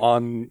people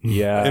in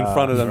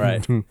front of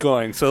them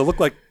going. So it looked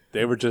like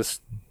they were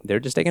just They're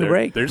just taking a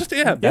break. They're just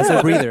That's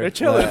their breather. They're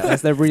chilling.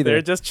 That's their breather.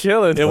 They're just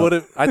chilling.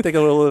 I think it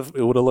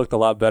would have looked a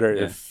lot better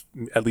if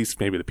at least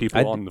maybe the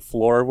people on the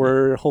floor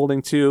were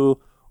holding to,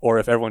 or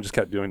if everyone just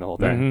kept doing the whole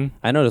thing.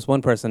 I noticed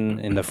one person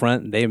in the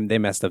front, they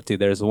messed up too.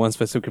 There's one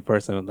specific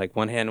person, like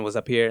one hand was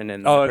up here and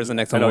then the person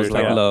next to him was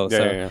like low.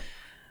 So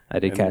I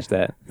did catch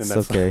that. it's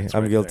okay.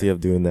 I'm guilty of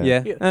doing that.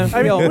 Yeah.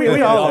 I mean,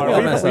 we all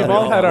are. We've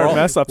all had our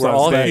mess ups We're on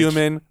all stage.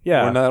 human.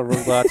 Yeah. We're not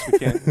robots. We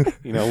can't,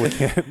 we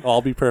can't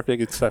all be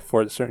perfect except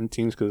for certain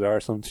teams because there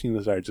are some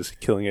teams that are just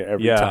killing it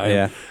every time.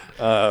 Yeah.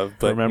 But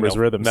Remembers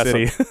Rhythm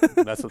City.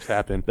 Mess ups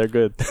happen. They're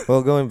good.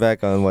 Well, going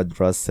back on what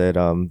Russ said,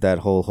 that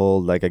whole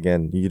hold, like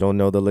again, you don't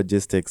know the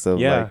logistics of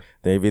like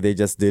maybe they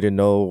just didn't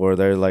know, or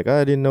they're like,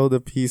 I didn't know the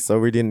piece,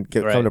 or we didn't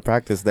come to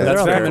practice that.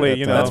 That's fair.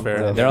 exactly, That's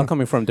fair. They're all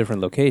coming from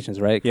different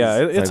locations, right? 'Cause Yeah,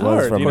 it's like one's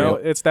hard. from You know,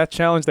 Korea. it's that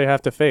challenge they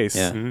have to face.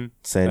 Yeah.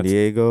 San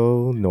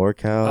Diego,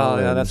 NorCal. Oh,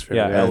 yeah, and- that's fair.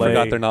 Yeah, I LA.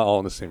 forgot they're not all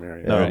in the same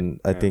area. No. and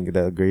I think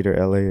the greater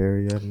LA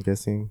area, I'm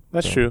guessing.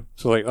 That's true.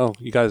 So like,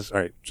 you guys, all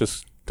right,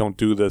 just don't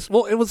do this.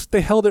 Well,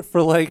 they held it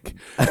for like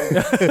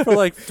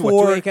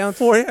four 2 8 counts?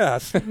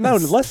 No,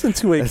 less than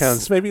 2 8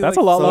 counts. Maybe That's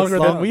like, a lot So longer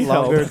it's than we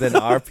held. longer than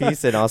our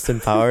piece in Austin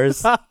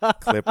Powers.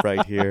 Clip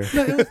right here.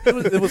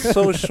 It was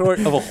so short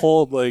of a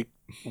hold. Like,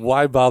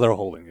 why bother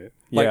holding it?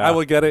 Like, Yeah. I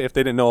would get it if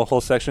they didn't know a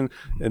whole section,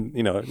 and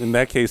in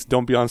that case,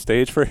 don't be on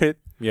stage for it.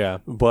 Yeah.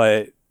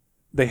 But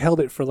they held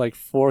it for like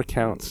 4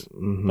 counts.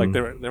 Mhm. Like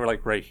they were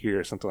like right here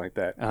or something like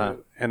that.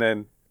 And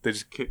then they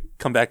just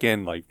come back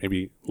in like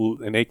maybe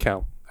an 8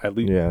 count at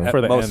least. Yeah. At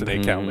For the most end. an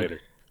 8 count later.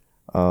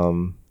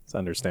 It's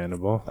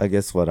understandable. I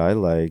guess what I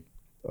like,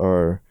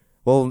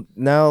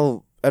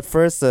 now at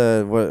first,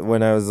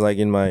 when I was like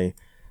in my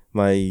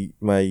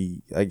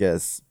I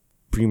guess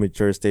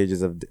premature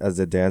stages of as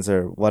a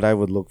dancer, what I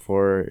would look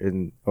for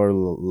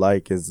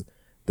like is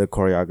the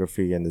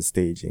choreography and the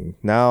staging.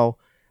 Now,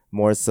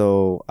 more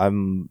so,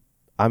 I'm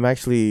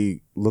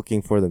actually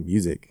looking for the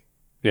music.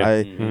 Yeah.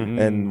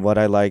 And what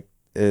I like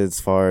as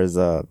far as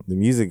the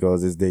music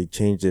goes is they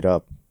changed it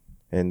up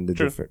in the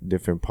True.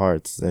 different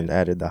parts and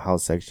added the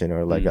house section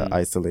or like a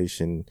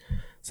isolation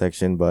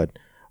section, but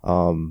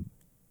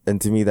and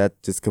to me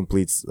that just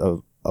completes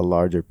a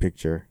larger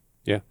picture.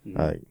 Yeah.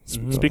 Like,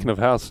 Speaking of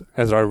house,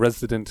 as our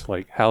resident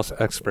like house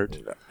expert,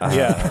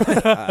 Yeah.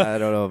 I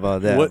don't know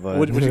about that, what but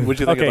would you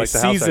think Okay, of like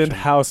the house seasoned section?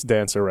 house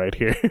dancer right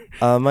here.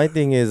 my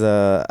thing is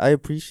I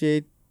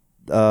appreciate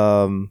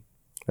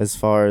as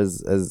far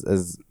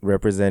as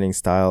representing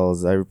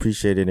styles, I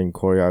appreciate it in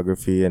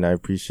choreography, and I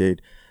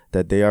appreciate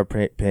that they are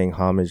paying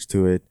homage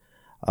to it.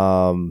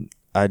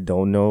 I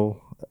don't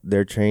know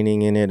their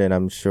training in it, and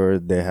I'm sure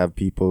they have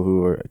people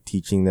who are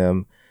teaching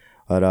them,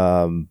 but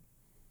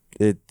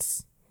it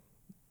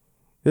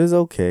was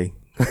okay.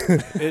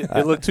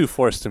 It looked too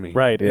forced to me.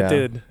 Right. Yeah. It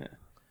did.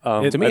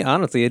 To me,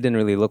 honestly, it didn't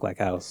really look like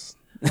house.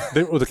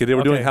 they were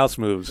doing Okay. house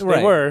moves, They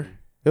Right. were.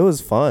 It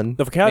was fun.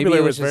 The vocabulary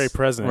Maybe it was very just-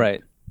 present.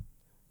 Right.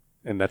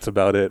 and that's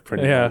about it.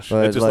 Pretty Yeah. much.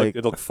 But It just like-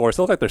 it looked forced.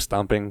 It looked like they're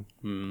stomping,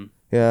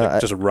 Yeah, like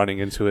just running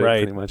into it, Right.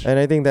 pretty much. and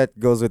I think that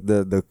goes with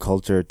the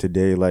culture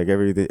today. Like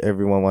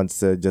everyone wants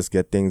to just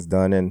get things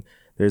done, and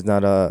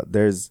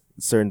there's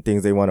certain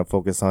things they want to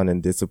focus on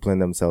and discipline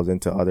themselves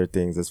into other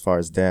things as far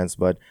as dance.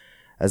 But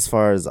as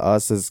far as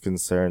us is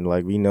concerned,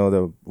 like we know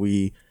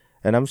that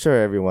and I'm sure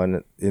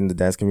everyone in the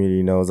dance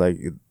community knows, like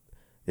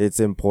it's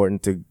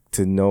important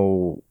to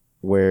know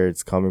where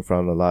it's coming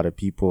from. A lot of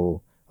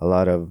people, a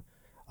lot of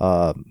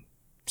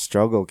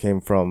struggle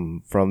came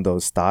from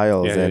those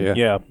styles, and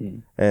Yeah.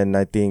 and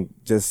I think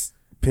just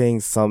paying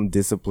some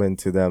discipline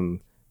to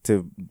them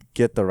to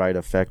get the right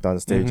effect on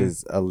stage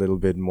is a little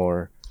bit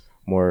more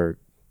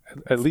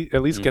At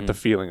least get the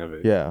feeling of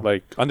it. Yeah.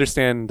 Like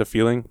understand the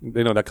feeling.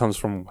 They know that comes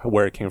from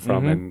where it came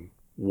from and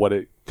what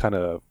it kind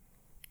of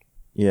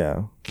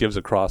yeah gives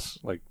across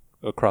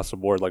the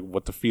board, like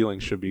what the feeling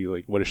should be,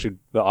 like what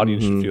the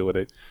audience should feel with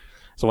it.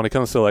 So when it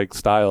comes to like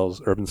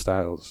styles, urban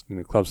styles,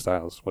 club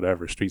styles,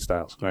 whatever, street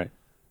styles, Right.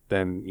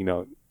 then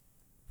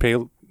pay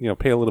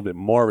a little bit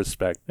more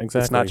respect. It's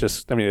not Exactly.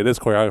 just, I mean, it is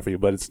choreography,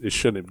 but it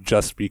shouldn't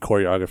just be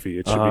choreography.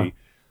 It should be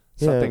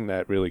something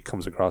that really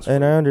comes across.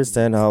 And I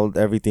understand how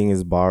everything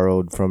is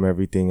borrowed from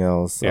everything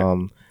else. Yeah.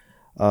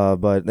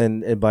 But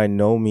and by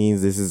no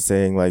means this is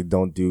saying like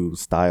don't do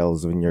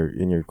styles in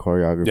your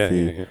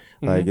choreography. Yeah.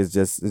 Like it's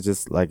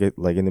just like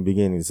in the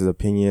beginning, this is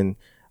opinion.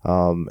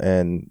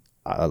 And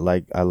I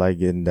like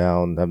getting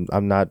down.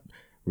 I'm not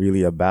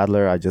really a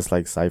battler. I just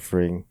like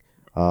ciphering.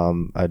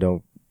 I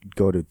don't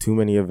go to too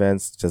many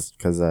events just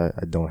because I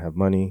don't have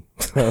money,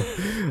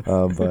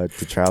 but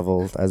to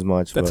travel as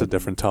much. That's a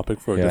different topic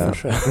for a Yeah.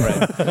 different show.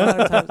 Right. A lot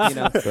of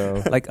times,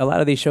 So like a lot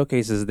of these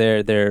showcases,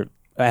 they're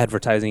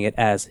advertising it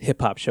as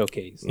hip hop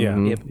showcase. Yeah.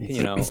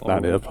 It's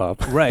not hip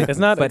hop. Right. It's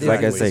not but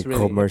like I exactly. say, it's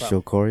really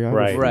commercial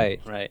choreography. Right.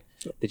 Right.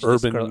 They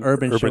should just call it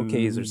urban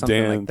showcase or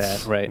something like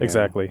dance. that. Right.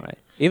 Exactly. Right.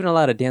 Even a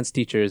lot of dance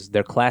teachers,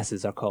 their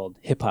classes are called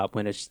hip hop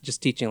when it's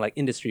just teaching like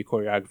industry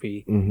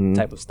choreography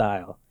type of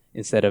style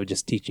instead of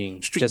just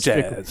teaching Street just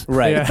jazz.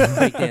 right, Yeah.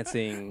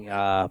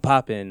 breakdancing,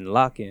 popping,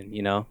 locking.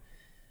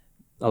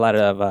 A lot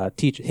of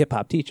hip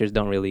hop teachers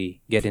don't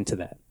really get into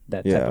that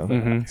Yeah. type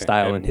of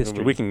style and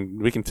history. We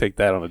can take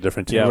that on a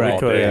different team Yeah, Right. all we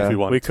could. day Yeah. if we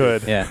want. We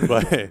could. yeah.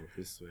 But,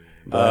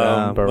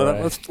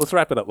 But, let's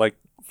wrap it up. Like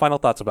final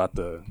thoughts about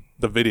the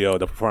video,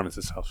 the performance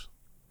itself.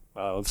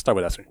 Let's start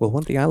with Esther. Well,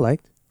 one thing I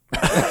liked.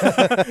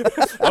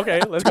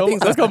 Okay, let's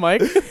go,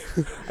 Mike.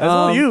 That's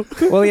all you.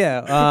 Well,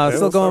 yeah.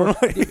 Still we'll going.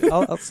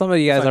 start Some of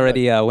you guys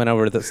already went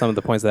over some of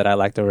the points that I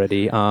liked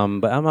already.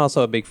 But I'm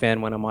also a big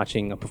fan when I'm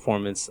watching a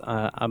performance.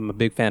 I'm a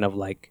big fan of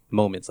like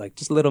moments, like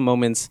just little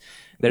moments.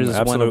 There's this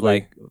one of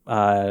Absolutely.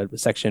 like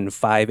section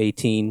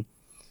 518.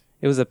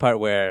 It was a part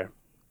where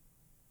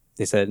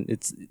they said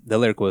the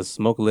lyric was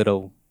 "smoke a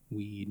little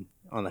weed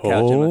on the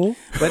couch," Oh.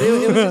 but it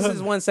was just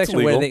this one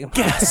section where they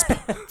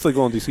It's like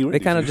going DC. they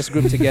kind of just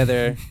grouped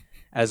together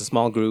as a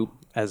small group,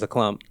 as a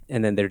clump,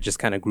 and then they're just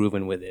kind of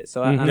grooving with it.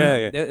 So I don't know,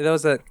 Yeah. that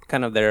was a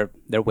kind of their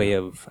way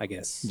of, I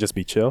guess, Just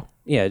be chill.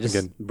 just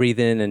Again.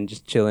 breathing and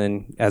just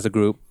chilling as a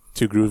group.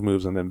 2 groove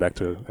moves and then back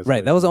to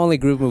Right, that was the only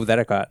groove move that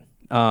I caught.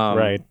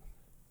 Right.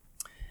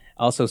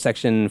 Also,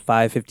 section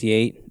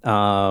 558.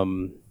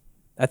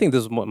 I think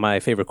this is my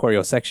favorite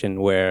choreo section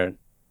where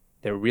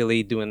they're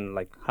really doing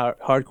like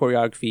hard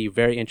choreography,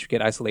 very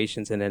intricate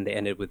isolations, and then they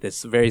ended with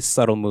this very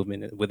subtle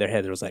movement with their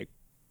head. It was like,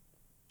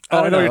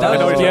 Oh, I know.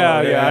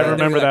 Yeah, Yeah. I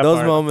remember that. Those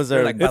part. moments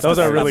are like, Those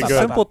are really It's good.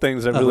 the simple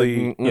things that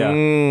really. Yeah.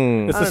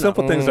 It's the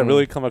simple things that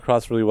really come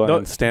across really well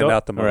and stand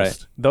out the most.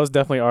 Right. Those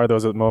definitely are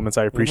those moments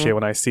I appreciate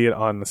when I see it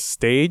on the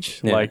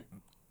stage. Yeah. Like,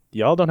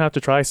 y'all don't have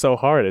to try so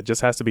hard. It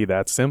just has to be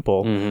that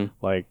simple.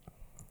 Like,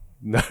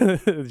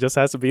 it just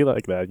has to be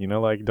like that.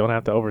 Like, don't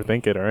have to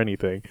overthink it or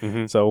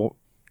anything. So,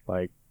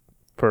 like,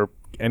 for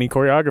any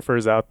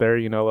choreographers out there,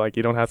 like,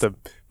 you don't have to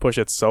push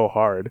it so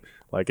hard.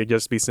 Like, it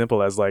just be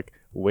simple as like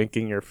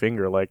winking your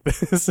finger like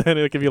this, and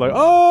it can be like,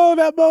 oh,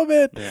 that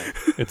moment. Yeah.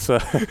 It's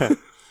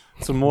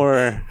a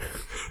more.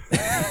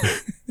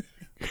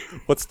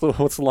 What's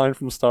the line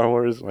from Star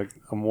Wars? Like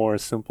a more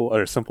simple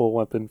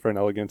weapon for an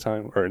elegant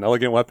time, or an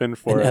elegant weapon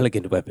for an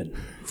elegant weapon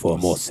for a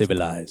more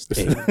civilized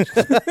age.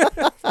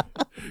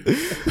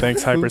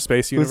 Thanks,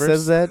 hyperspace Who universe.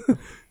 says that?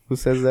 Who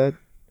says that?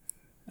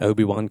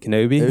 Obi-Wan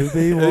Kenobi.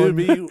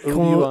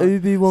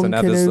 Obi-Wan So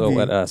now this is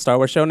Kenobi. a Star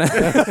Wars show now.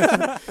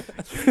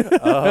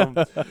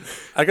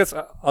 I guess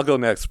I'll go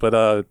next. But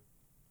when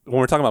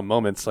we're talking about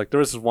moments, like there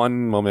was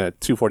one moment at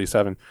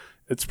 2:47.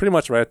 It's pretty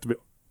much right at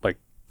like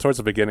towards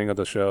the beginning of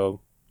the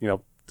show.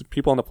 The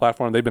people on the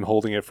platform, they've been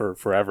holding it for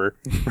forever,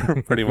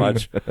 pretty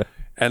much.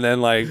 And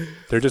then like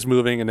they're just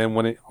moving, and then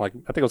when it like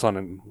I think it was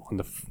on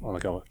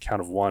like a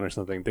count of 1 or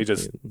something, they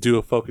just do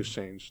a focus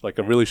change, like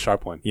a really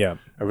sharp one. Yeah.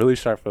 A really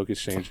sharp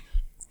focus change,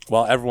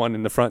 while everyone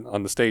in the front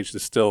on the stage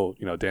is still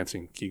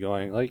dancing, keep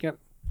going. Like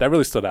that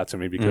really stood out to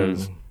me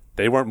because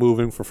they weren't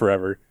moving for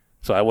forever,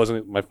 so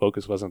my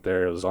focus wasn't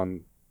there. It was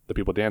on the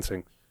people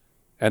dancing,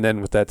 and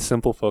then with that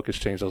simple focus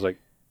change, I was like,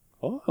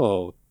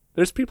 oh.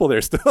 There's people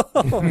there still,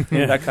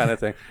 that kind of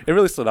thing. It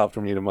really stood out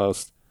for me the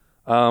most.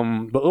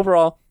 But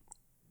overall,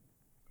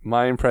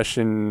 my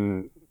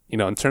impression,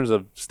 in terms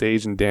of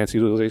stage and dance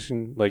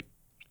utilization, like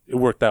it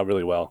worked out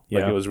really well.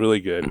 Like Yeah. it was really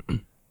good.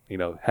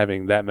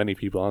 Having that many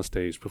people on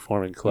stage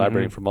performing,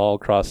 collaborating from all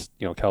across,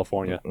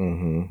 California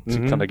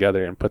to come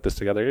together and put this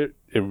together.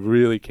 It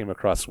really came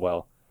across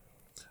well.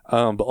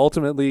 But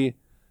ultimately,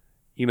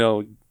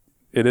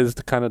 it is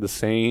kind of the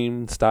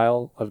same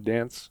style of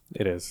dance.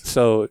 It is.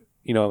 So,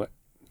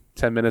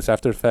 10 minutes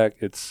after the fact,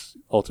 it's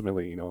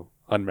ultimately,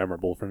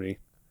 unmemorable for me.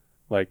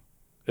 Like,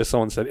 if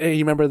someone said, hey, you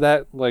remember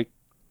that? Like,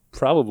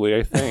 probably,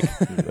 I think.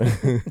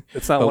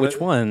 It's not But one which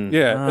of, one?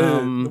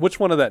 Yeah. Which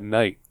one of that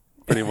night,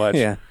 pretty much.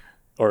 Yeah.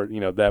 Or,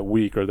 that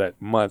week or that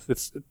month.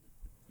 It's,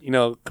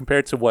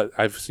 compared to what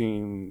I've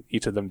seen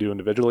each of them do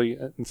individually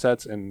in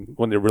sets and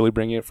when they're really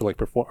bringing it for, like,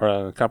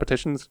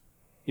 competitions,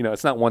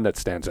 it's not one that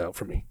stands out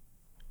for me.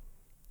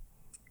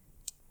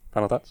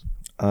 Final thoughts?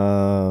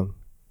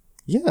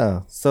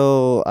 Yeah.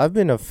 So I've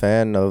been a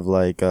fan of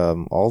like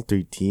all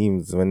 3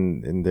 teams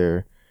when in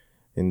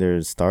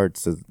their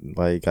starts.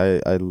 Like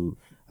I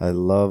I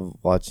love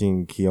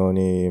watching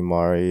Keone and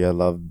Mari. I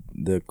love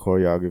the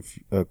choreo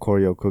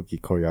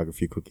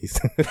cookies.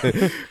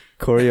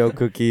 Choreo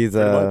cookies.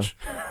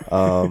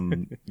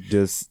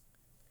 Just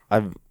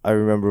I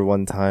remember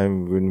one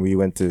time when we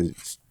went to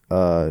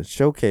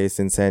showcase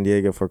in San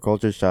Diego for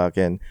Culture Shock,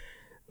 and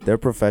their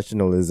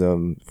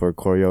professionalism for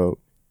choreo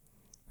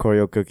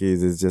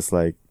cookies is just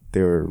like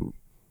they were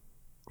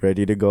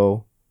ready to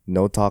go,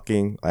 no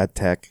talking at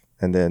tech,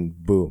 and then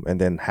boom,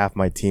 and then half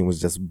my team was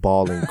just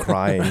bawling,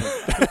 crying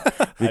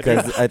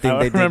because I think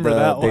they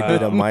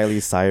did a Miley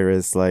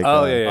Cyrus like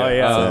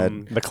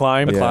the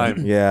climb.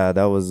 Yeah,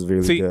 that was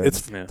really See, good. it's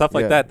stuff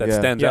like that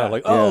stands out.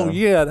 Like,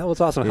 that was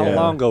awesome. How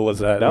long ago was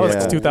that? That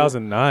was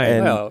 2009.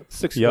 And-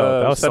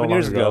 That was 7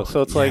 years ago.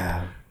 So it's like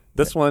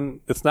this one.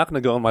 It's not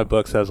going to go in my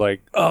books as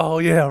like, I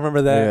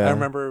remember that. Yeah. I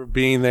remember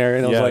being there,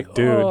 and I was like,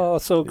 dude. oh,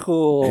 so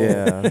cool.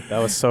 Yeah, That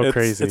was so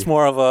crazy. It's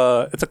more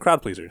of it's a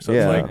crowd pleaser. So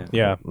it's like,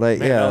 like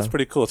man, that was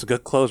pretty cool. It's a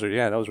good closer.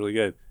 Yeah, that was really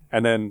good.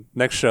 And then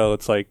next show,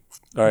 it's like,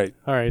 all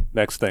right,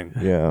 next thing.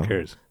 Yeah.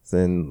 Cheers.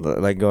 Then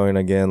like going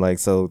again, like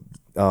so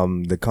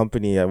the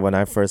company, when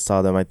I first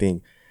saw them, I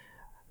think,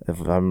 if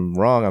I'm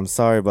wrong, I'm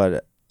sorry,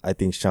 but I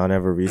think Sean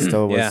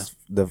Evaristo was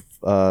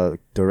the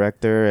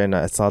director, and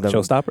I saw them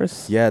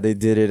Showstoppers. Yeah, they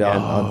did it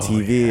on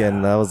TV,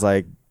 and I was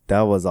like,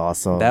 that was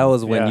awesome. That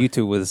was when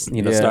YouTube was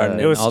starting.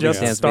 It and was all just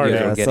these dance starting.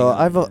 videos were getting so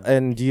on.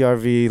 and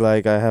GRV,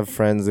 like I have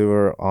friends who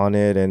were on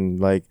it, and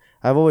like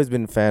I've always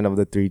been a fan of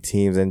the three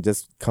teams, and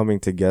just coming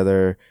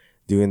together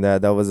doing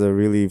that was a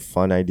really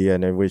fun idea,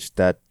 and I wish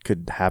that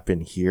could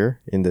happen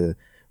here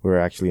we're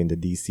actually in the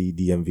DC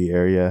DMV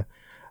area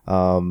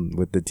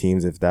with the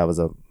teams, if that was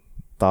a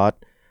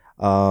thought.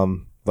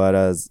 But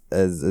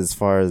as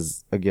far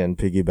as, again,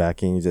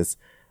 piggybacking, just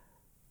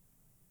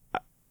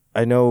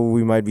I know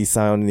we might be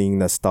sounding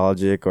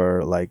nostalgic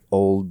or like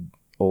old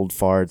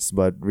farts,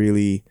 but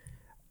really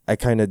I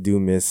kind of do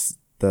miss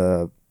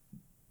the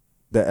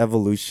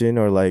evolution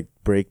or like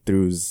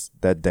breakthroughs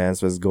that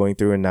dance was going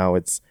through, and now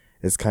it's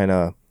kind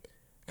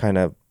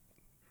of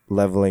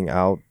leveling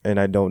out, and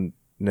I don't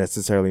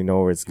necessarily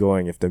know where it's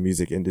going, if the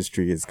music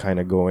industry is kind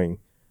of going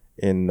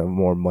in a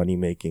more money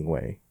making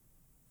way,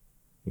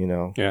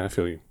 Yeah, I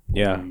feel you.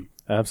 Yeah,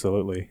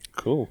 absolutely.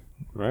 Cool.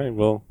 All right.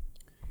 Well,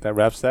 that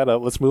wraps that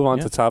up. Let's move on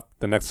to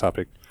the next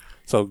topic.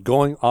 So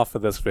going off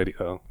of this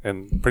video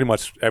and pretty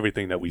much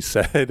everything that we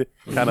said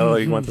kind of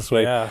like went this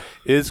way,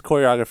 is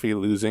choreography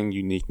losing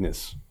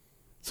uniqueness?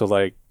 So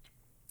like,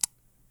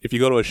 if you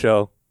go to a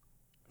show,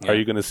 are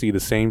you going to see the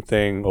same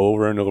thing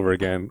over and over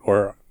again,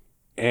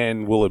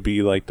 and will it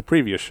be like the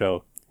previous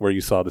show where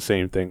you saw the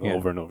same thing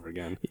over and over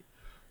again?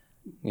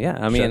 Yeah,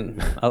 I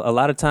mean, a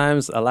lot of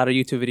times, a lot of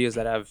YouTube videos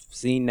that I've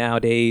seen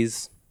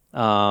nowadays,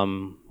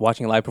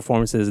 watching live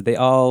performances, they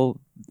all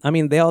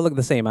look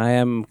the same. I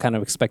am kind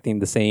of expecting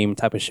the same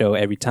type of show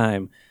every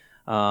time.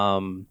 A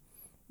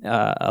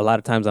lot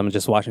of times I'm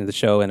just watching the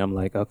show and I'm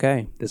like,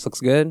 okay, this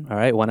looks good. All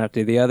right, one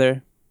after the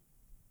other.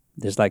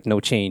 There's like no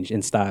change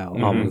in style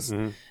almost.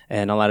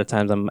 And a lot of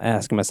times I'm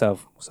asking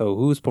myself, so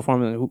who's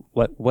performing?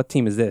 What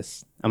team is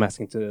this? I'm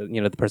asking to,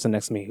 the person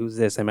next to me, who's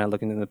this? Am I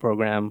looking in the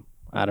program?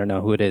 I don't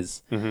know who it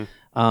is.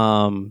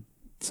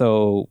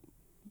 So,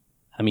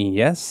 I mean,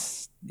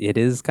 yes, it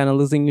is kind of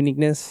losing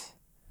uniqueness.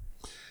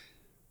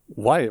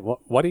 Why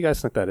do you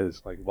guys think that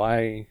is? Like,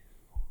 why?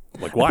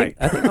 Like, why?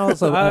 I think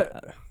also, go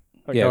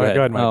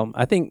ahead, Mike.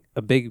 I think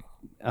a big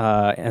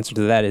answer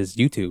to that is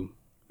YouTube.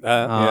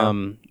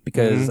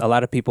 Because a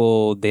lot of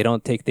people, they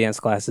don't take dance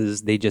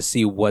classes. They just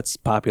see what's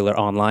popular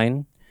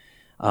online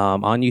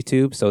on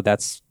YouTube. So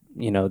that's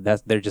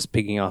they're just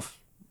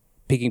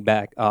picking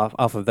back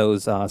off of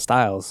those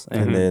styles.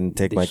 and then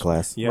take my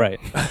class. Yeah. Right.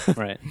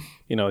 Right.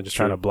 Just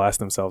trying to blast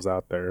themselves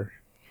out there.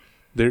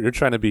 They're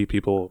trying to be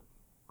people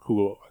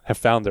who have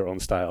found their own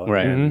style,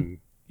 right? And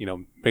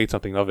made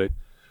something of it,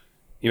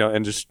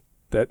 and just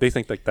that they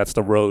think like that's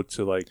the road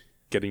to like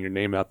getting your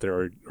name out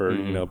there,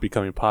 or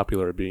becoming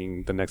popular, or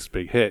being the next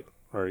big hit,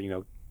 or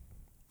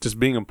just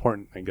being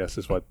important, I guess,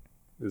 is what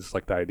is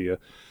like the idea.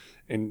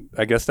 And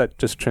I guess that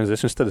just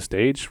transitions to the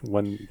stage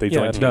when they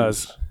join it teams.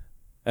 does.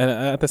 And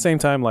at the same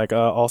time, like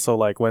also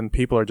like when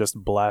people are just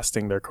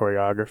blasting their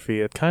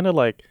choreography, it kind of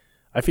like,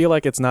 I feel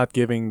like it's not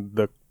giving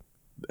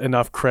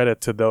enough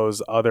credit to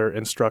those other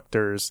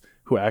instructors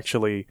who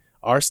actually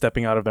are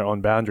stepping out of their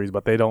own boundaries,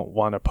 but they don't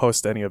want to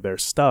post any of their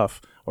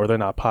stuff, or they're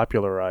not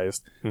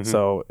popularized.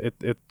 So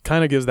it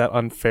kind of gives that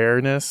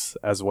unfairness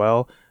as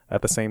well.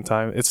 At the same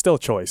time, it's still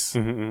choice.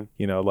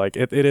 Like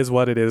it is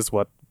what it is,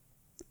 what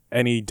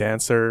any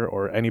dancer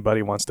or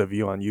anybody wants to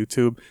view on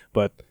YouTube.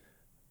 But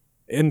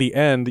in the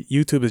end,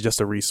 YouTube is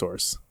just a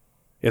resource.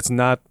 It's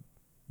not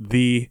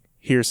the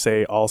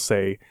hearsay, all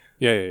say,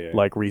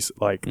 like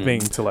thing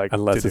to like,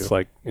 unless to it's do.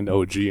 like an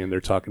OG and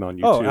they're talking on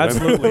YouTube. Oh,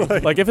 absolutely.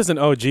 Like if it's an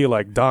OG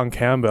like Don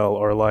Campbell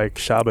or like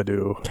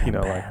Shabadoo,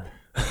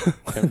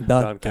 like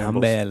Don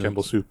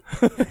Campbell soup.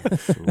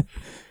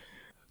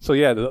 So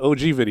yeah, the OG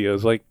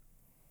videos, like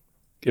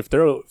if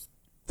they're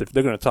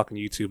gonna talk on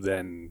YouTube,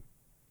 then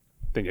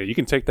yeah, you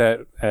can take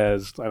that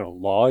as, I don't know,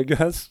 law, I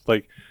guess.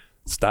 Like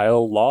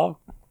style law,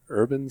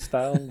 urban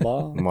style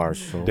law,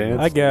 Marshall.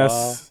 dance I guess.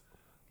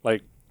 law.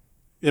 Like,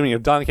 I mean,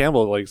 if Don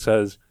Campbell like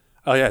says,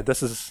 "Oh yeah,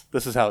 this is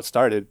how it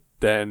started,"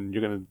 then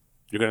you're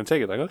gonna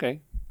take it like,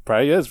 okay,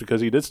 probably is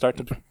because he did start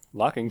the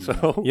locking.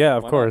 So Yeah,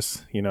 of why not?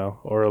 course.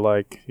 Or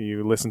like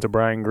you listen to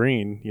Brian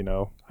Green.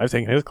 I've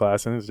taken his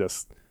class and it's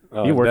just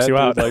he works that you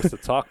dude out. likes to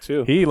talk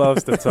too. He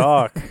loves to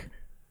talk.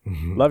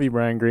 Love you,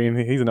 Brian Green.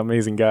 He's an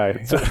amazing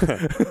guy.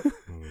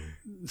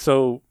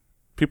 So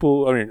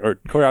people, I mean, or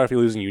choreography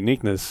losing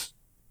uniqueness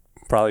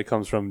probably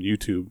comes from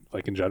YouTube,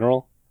 like in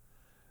general.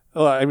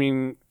 I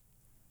mean,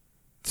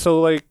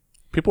 so like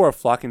people are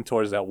flocking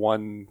towards that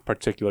one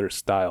particular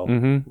style,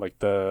 like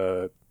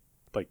the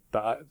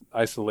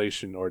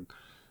isolation, or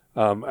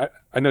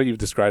I know you've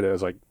described it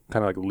as like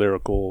kind of like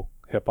lyrical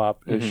hip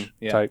hop ish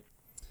type.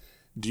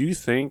 Do you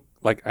think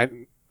like I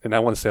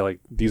want to say like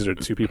these are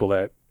two people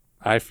that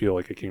I feel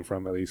like it came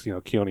from, at least,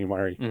 Keone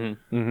Mari.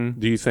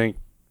 Do you think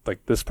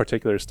like this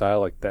particular style,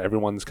 like that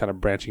everyone's kind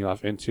of branching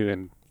off into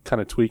and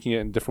kind of tweaking it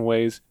in different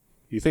ways?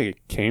 Do you think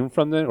it came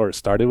from them or it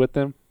started with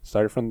them?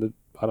 Started from the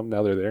bottom,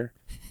 now they're there?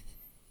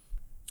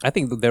 I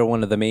think they're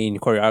one of the main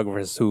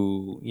choreographers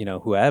who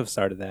have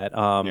started that.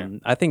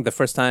 I think the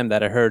first time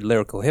that I heard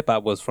lyrical hip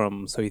hop was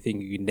from So You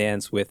Think You Can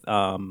Dance with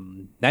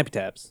Nappy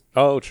Tabs.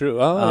 Oh,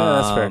 true. Oh,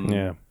 yeah, that's fair.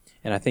 Yeah.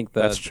 And I think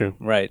That's true.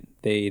 Right.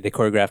 They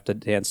choreographed a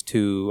dance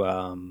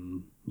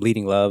to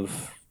Bleeding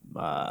Love.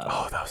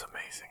 Oh, that was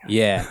amazing.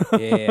 Yeah.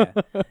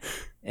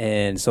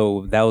 And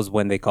so that was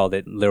when they called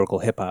it lyrical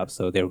hip hop.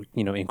 So they're,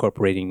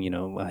 incorporating,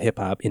 hip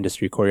hop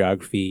industry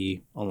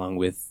choreography along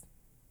with,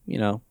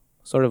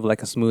 sort of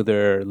like a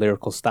smoother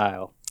lyrical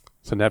style.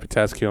 So Nappy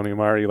Tabs, Keone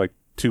Mari, like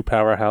two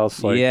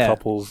powerhouse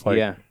couples,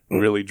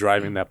 really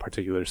driving that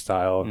particular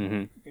style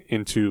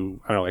into,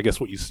 I don't know, I guess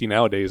what you see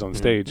nowadays on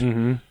stage.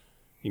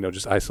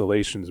 Just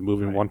isolations,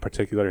 moving one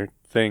particular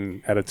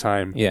thing at a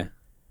time. Yeah.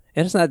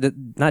 And it's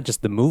not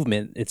just the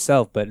movement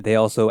itself, but they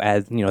also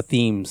add,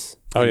 themes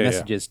and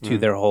messages to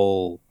their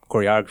whole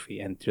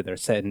choreography and to their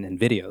set and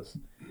videos.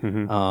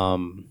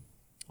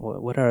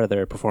 What are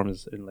other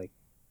performances in like?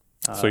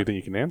 So You Think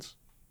You Can Dance?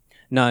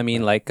 No, I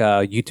mean like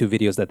YouTube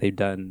videos that they've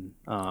done.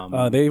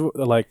 They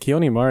like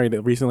Keone Mari.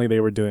 Recently, they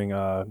were doing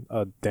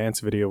a dance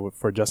video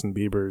for Justin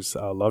Bieber's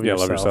 "Love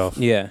Yourself." Love Yourself.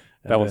 Yeah.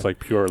 That one's like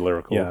pure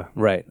lyrical. Yeah.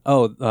 Right.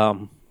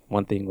 Oh,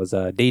 one thing was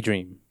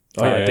Daydream.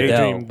 Oh yeah, Adele.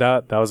 Daydream.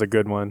 That was a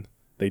good one.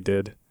 They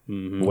did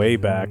way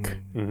back.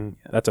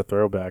 That's a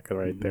throwback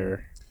right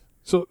there.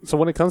 So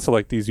when it comes to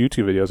like these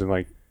YouTube videos and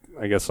like,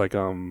 I guess like I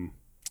don't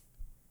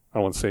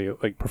want to say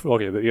like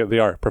they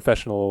are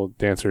professional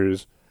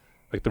dancers,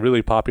 like the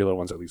really popular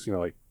ones at least,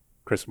 like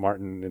Chris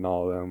Martin and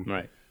all of them.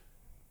 Right.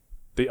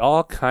 They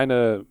all kind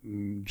of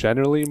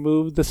generally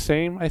move the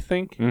same, I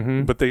think,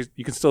 but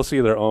you can still see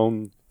their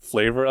own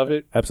flavor of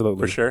it.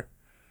 Absolutely. For sure.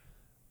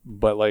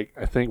 But like,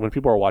 I think when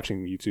people are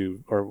watching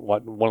YouTube or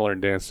want to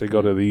learn dance, they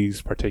go to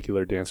these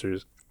particular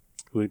dancers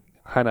who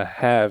kind of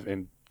have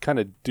and kind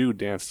of do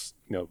dance,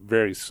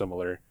 very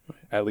similar,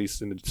 at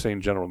least in the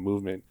same general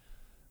movement.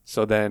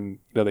 So then,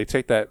 they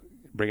take that,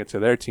 bring it to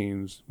their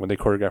teams. When they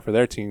choreograph for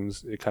their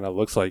teams, it kind of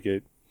looks like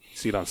it. You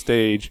see it on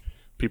stage,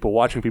 people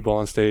watching people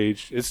on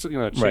stage. It's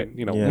Right.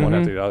 one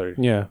after the other.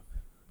 Yeah.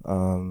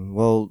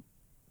 Well,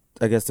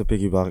 I guess to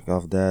piggyback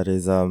off that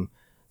is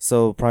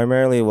so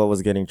primarily what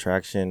was getting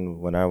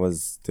traction when I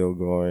was still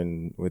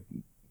growing with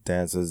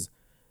dances,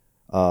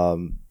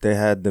 they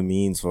had the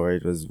means for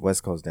it was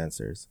West Coast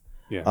dancers.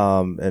 Yeah.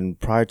 And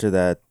prior to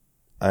that,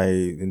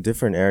 in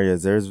different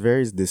areas, there's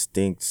very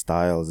distinct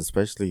styles,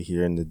 especially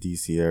here in the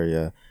DC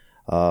area.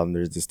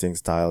 There's distinct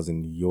styles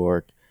in New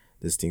York,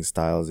 distinct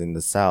styles in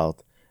the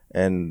South.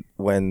 And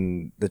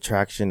when the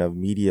traction of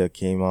media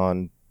came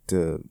on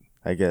to,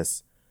 I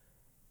guess,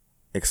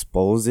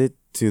 expose it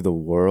to the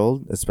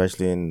world,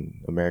 especially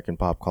in American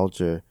pop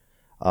culture,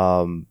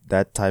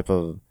 that type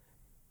of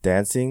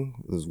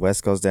dancing,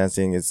 West Coast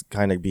dancing, is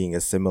kind of being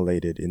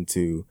assimilated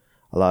into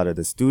a lot of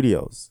the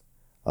studios,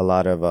 a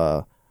lot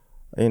of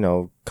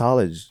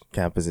college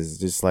campuses.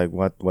 Just like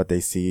what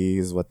they see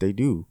is what they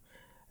do,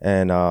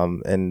 and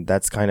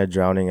that's kind of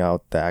drowning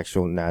out the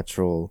actual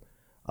natural,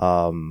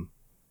 I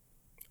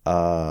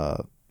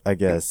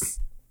guess,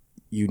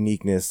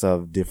 uniqueness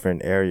of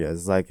different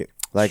areas. Like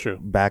True.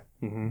 back,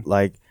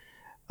 like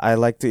I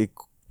like to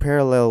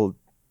parallel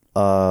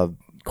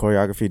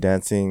choreography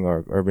dancing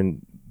or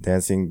urban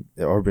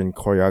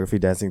choreography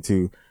dancing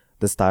to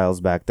the styles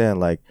back then.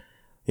 Like,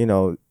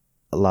 a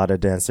lot of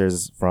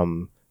dancers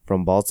from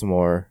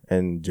Baltimore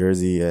and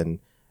Jersey and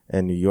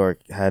New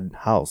York had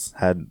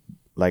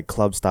like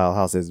club style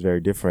houses,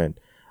 very different,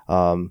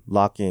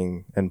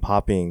 locking and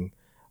popping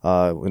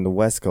in the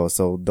West Coast.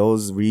 So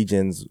those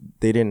regions,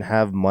 they didn't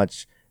have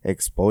much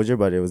exposure,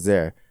 but it was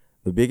there.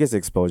 The biggest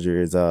exposure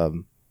is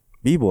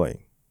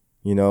b-boying.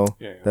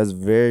 That's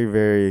very,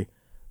 very,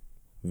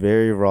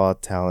 very raw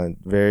talent.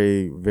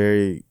 Very,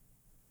 very,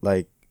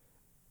 like,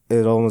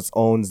 it almost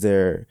owns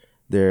their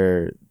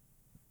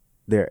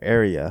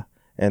area.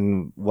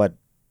 And what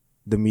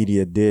the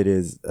media did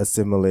is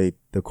assimilate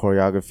the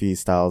choreography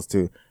styles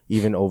to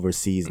even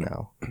overseas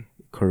now,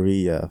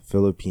 Korea,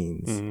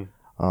 Philippines,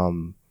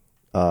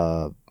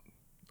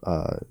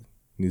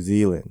 New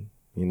Zealand,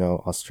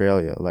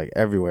 Australia, like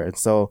everywhere. And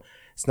so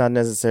it's not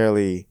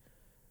necessarily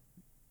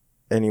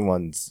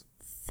anyone's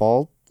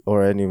fault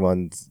or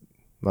anyone's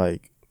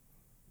like,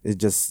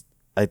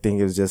 I think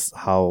it was just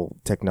how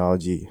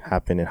technology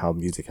happened and how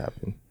music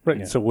happened. Right.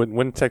 Yeah. So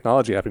when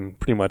technology happened,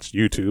 pretty much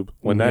YouTube,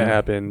 when that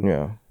happened,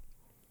 Yeah.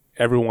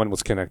 everyone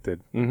was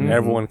connected.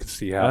 Everyone could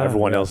see how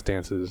everyone else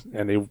dances,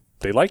 and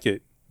they like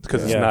it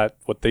because it's not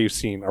what they've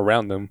seen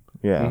around them.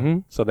 Yeah.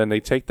 So then they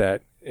take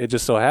that. It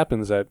just so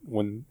happens that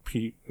when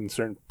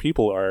certain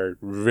people are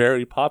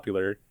very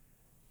popular,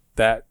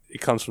 that it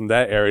comes from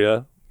that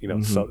area,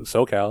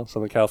 SoCal,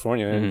 Southern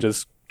California, and it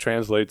just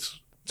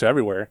translates to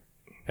everywhere,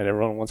 and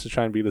everyone wants to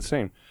try and be the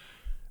same.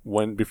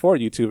 When before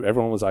YouTube,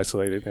 everyone was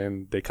isolated,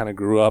 and they kind of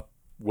grew up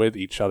with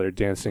each other,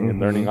 dancing and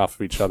learning off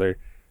of each other,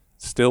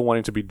 still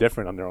wanting to be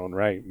different on their own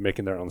right,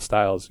 making their own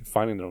styles,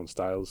 finding their own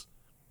styles.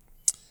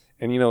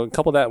 And,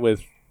 couple that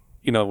with,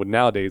 with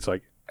nowadays,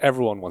 like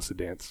everyone wants to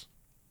dance.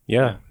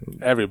 Yeah.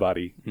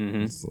 Everybody.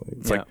 It's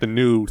like the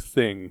new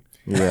thing.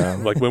 Yeah.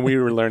 Like when we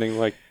were learning,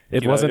 like,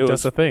 It wasn't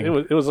just a thing.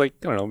 It was like,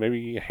 I don't know,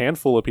 maybe a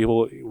handful of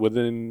people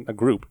within a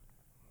group,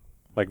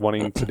 like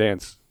wanting to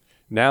dance.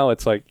 Now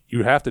it's like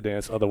you have to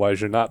dance,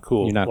 otherwise you're not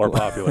cool You're not or cool.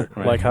 popular.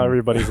 Right. Like how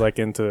everybody's like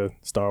into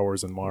Star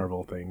Wars and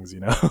Marvel things,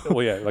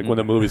 Well, yeah, like when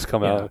the movies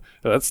come out,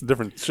 that's a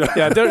different show.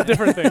 Yeah,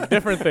 different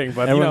thing.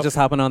 But Everyone's just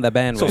hopping on that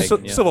bandwagon.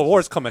 So Civil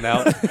War's coming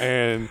out,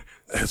 and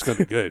it's gonna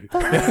be good.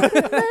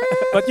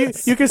 but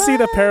you can see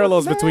the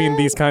parallels between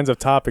these kinds of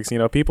topics.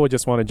 People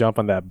just want to jump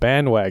on that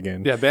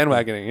bandwagon. Yeah,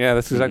 bandwagoning. Yeah,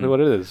 that's exactly what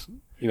it is.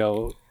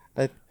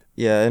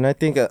 Yeah, and I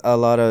think a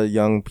lot of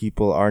young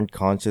people aren't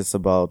conscious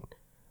about,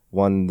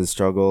 one, the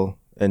struggle,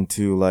 and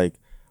two, like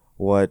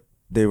what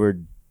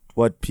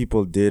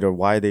people did or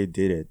why they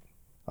did it.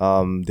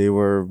 They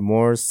were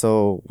more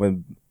so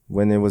when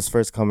it was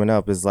first coming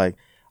up, is like,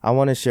 I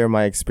want to share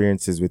my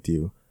experiences with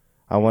you.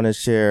 I want to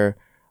share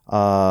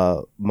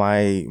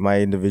my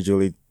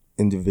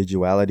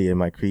individuality and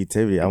my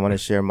creativity. I want to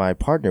share my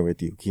partner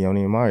with you, Keone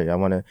and Mari. I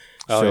want to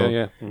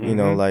show,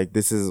 like,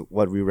 this is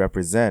what we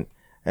represent.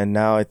 And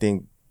now I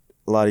think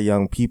a lot of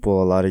young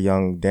people, a lot of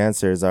young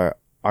dancers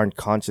aren't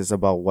conscious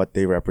about what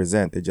they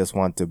represent. They just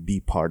want to be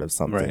part of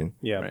something. Right.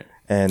 Yeah. Right.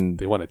 And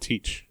They want to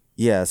teach.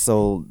 yeah,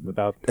 so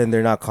and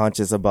they're not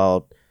conscious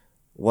about,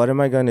 what am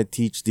I going to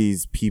teach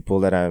these people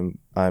that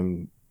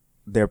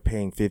they're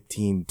paying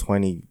 $15,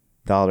 $20,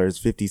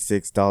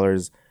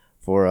 $56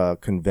 for a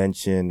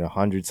convention,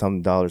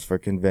 $100-something for a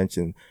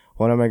convention.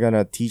 What am I going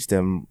to teach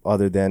them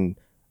other than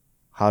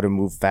how to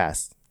move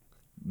fast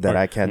that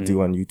I can't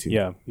do on YouTube?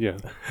 Yeah. Yeah.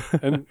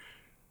 And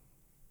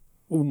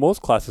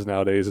most classes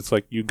nowadays, it's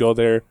like you go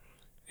there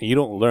and you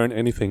don't learn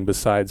anything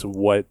besides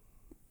what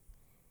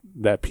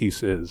that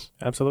piece is.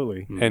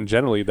 Absolutely. And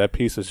generally, that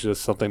piece is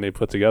just something they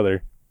put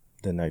together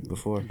The night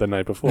before.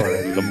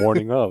 the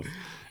morning of.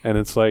 And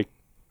it's like,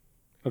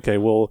 okay,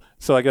 well,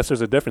 so I guess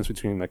there's a difference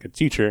between like a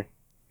teacher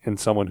and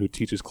someone who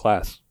teaches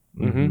class,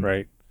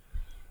 right?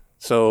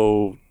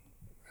 So,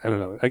 I don't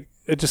know.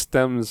 It just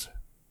stems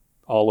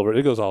all over.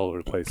 It goes all over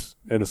the place.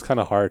 And it's kind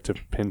of hard to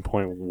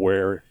pinpoint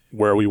where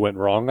we went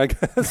wrong, I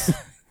guess.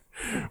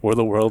 Where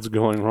the world's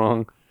going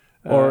wrong.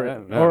 Or I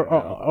don't know.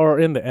 or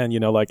in the end,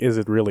 like, is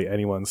it really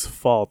anyone's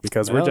fault?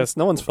 Because It's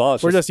no one's fault.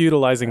 It's we're just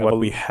utilizing what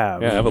we evolu-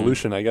 have. Yeah,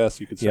 evolution, I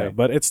guess you could say. Yeah,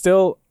 but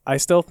I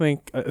still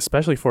think,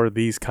 especially for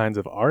these kinds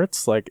of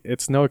arts, like,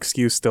 it's no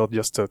excuse still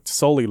just to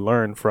solely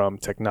learn from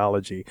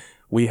technology.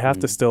 We have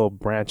to still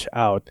branch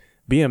out,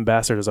 be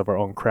ambassadors of our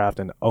own craft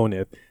and own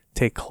it,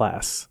 take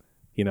class.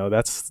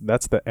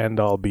 That's the end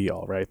all be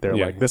all right there.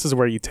 Yeah. Like, this is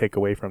where you take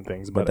away from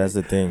things. But that's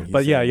the thing.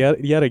 But yeah,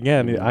 yet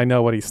again, I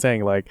know what he's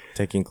saying. Like,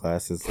 Taking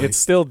classes. it's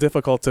still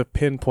difficult to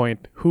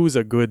pinpoint who's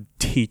a good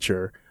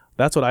teacher.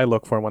 That's what I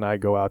look for when I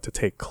go out to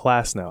take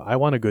class now. I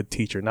want a good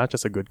teacher, not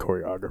just a good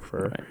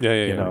choreographer. Right.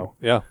 Yeah.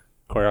 Yeah.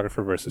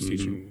 Choreographer versus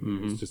teaching.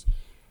 It's just,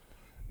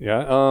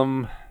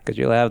 yeah. Because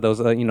you'll have those,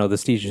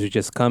 those teachers who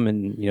just come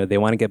and, they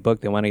want to get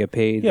booked, they want to get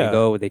paid, Yeah. they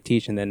go, they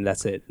teach, and then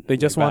that's it. They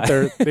just want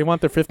their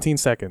 15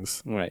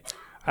 seconds. Right.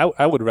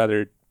 I would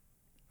rather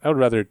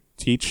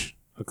teach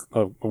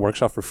a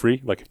workshop for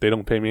free, like if they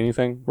don't pay me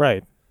anything,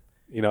 Right.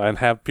 and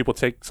have people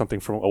take something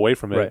away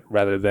from it Right.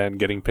 rather than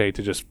getting paid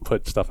to just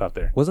put stuff out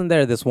there. Wasn't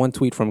there this one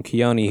tweet from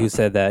Keone who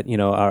said that,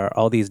 are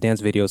all these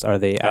dance videos, are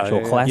they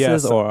actual yeah. classes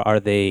Yes. or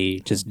are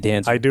they just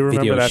dance I do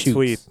remember video that shoots,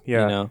 tweet.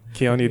 Yeah.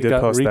 Keone It did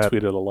got post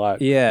retweeted that. a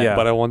lot. Yeah.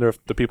 But I wonder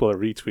if the people that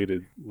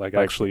retweeted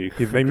actually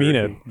They mean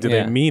it. Do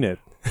Yeah. they mean it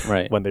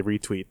Right. when they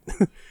retweet?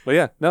 But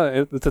yeah,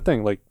 no, it's a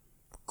thing. Like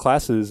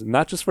classes,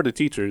 not just for the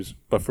teachers,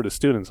 but for the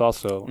students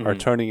also, are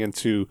turning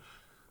into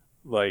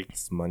like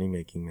It's money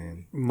making,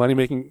 man. money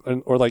making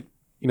or like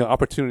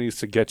opportunities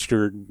to get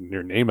your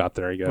name out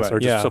there, I guess, Right. or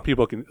just Yeah. so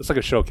people can. It's like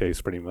a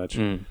showcase, pretty much.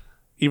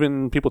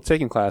 Even people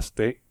taking class,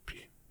 they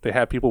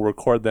have people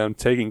record them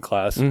taking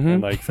class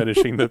and like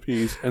finishing the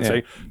piece and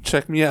say,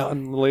 "Check me out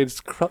in the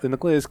latest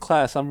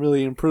class. I'm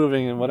really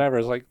improving and whatever."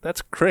 It's like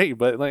that's great,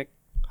 but like,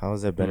 How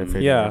is that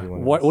benefiting Yeah.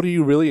 everyone What else? are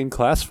you really in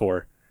class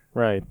for?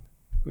 Right.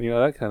 You know,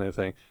 that kind of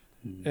thing.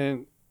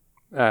 And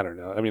I don't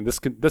know. I mean, this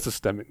is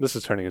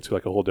turning into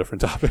like a whole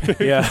different topic.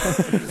 Yeah.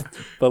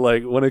 But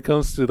like when it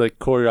comes to like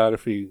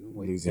choreography,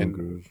 like, Losing and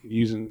groove.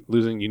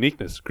 losing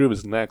uniqueness, groove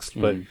is next.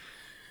 But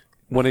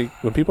when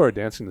people are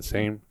dancing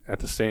at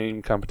the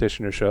same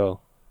competition or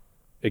show,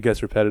 it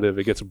gets repetitive,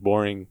 it gets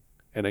boring,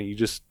 and then you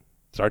just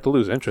start to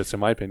lose interest. In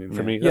my opinion,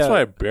 for me, that's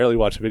why I barely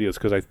watch videos,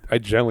 because I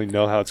generally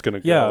know how it's gonna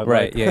go. Yeah,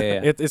 Right.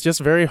 Yeah. It's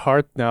just very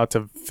hard now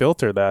to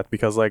filter that,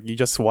 because like you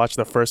just watch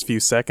the first few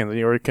seconds and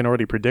you can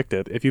already predict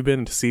it. If you've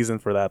been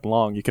seasoned for that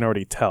long, you can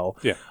already tell.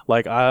 Yeah.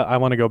 Like I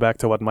want to go back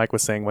to what Mike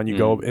was saying. When you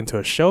go into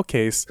a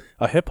showcase,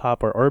 a hip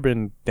hop or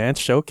urban dance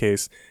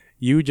showcase,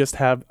 you just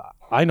have.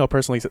 I know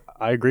personally,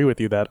 I agree with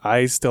you that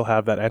I still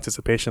have that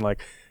anticipation. Like,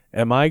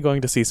 am I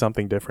going to see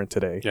something different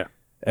today? Yeah.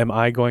 Am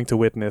I going to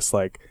witness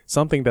like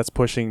something that's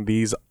pushing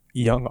these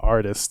young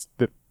artists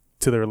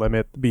to their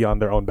limit, beyond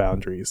their own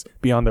boundaries,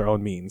 beyond their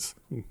own means?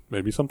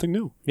 Maybe something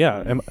new. Yeah,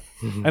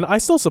 and I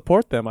still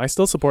support them. I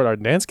still support our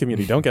dance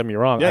community. Don't get me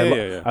wrong.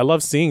 Yeah. I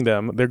love seeing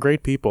them. They're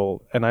great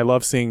people, and I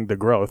love seeing the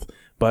growth.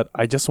 But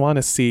I just want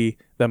to see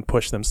them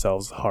push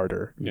themselves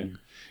harder. Yeah.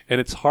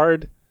 And it's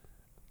hard,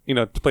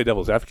 to play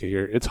devil's advocate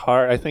here. It's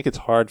hard. I think it's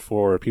hard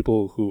for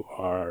people who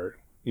are,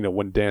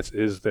 when dance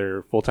is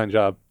their full-time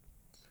job,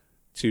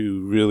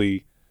 to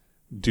really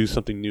do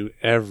something new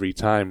every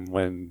time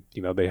when,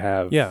 they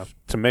have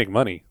to make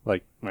money.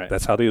 Like,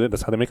 that's how they live.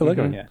 That's how they make a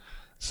living. Yeah.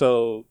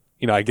 So,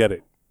 I get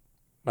it.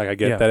 Like, I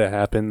get that it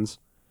happens,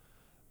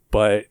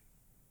 but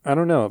I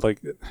don't know.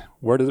 Like,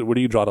 where do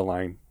you draw the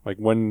line? Like,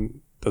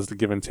 when does the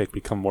give and take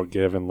become more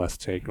give and less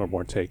take, or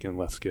more take and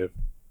less give?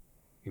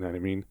 You know what I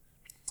mean?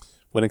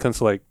 When it comes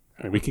to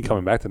we keep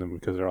coming back to them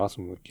because they're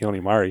awesome. Like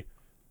Keone Mari,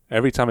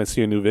 every time I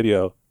see a new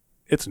video,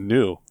 it's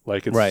new.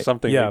 Like, it's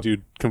something they do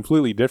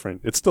completely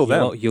different. It's still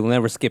them. You'll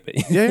never skip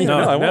it. No,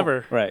 I won't.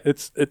 never. Right.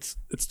 It's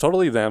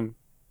totally them,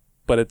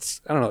 but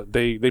it's, I don't know.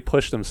 They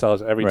push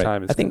themselves every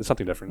time. It's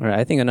something different. Right.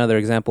 I think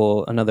another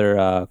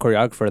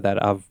choreographer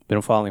that I've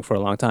been following for a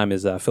long time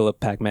is Philip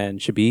Pac-Man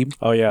Shabib.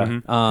 Oh yeah,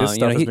 his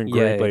stuff has been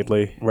great yeah,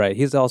 lately. Right.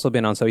 He's also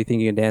been on So You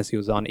Think You Can Dance. He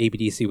was on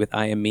ABDC with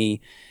I Am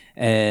Me,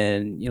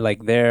 and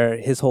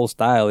his whole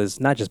style is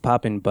not just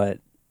popping, but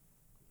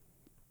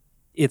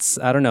it's,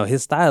 I don't know,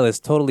 his style is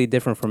totally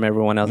different from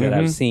everyone else that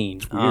I've seen.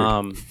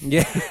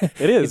 Yeah,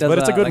 It is, but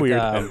it's a good weird.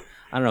 I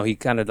don't know. He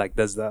kind of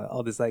does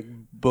all this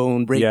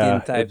bone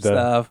breaking type it,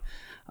 stuff.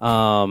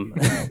 Bone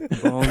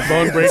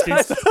breaking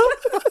stuff.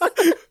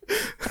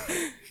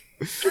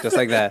 just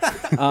like that.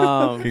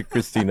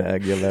 Christina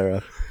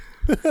Aguilera.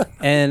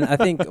 And I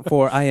think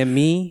for I Am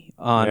Me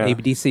on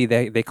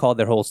ABDC, they called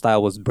their whole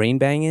style was brain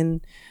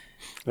banging.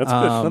 That's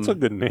good. That's a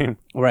good name.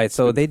 Right.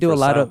 So they do a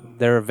lot sound. of.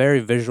 They're a very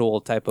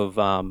visual type of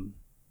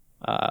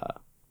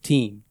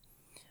team,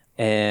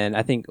 and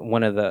I think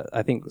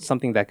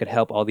something that could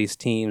help all these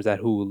teams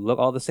who look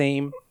all the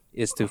same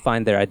is to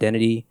find their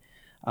identity,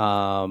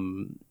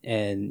 and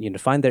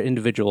find their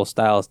individual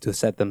styles to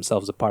set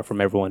themselves apart from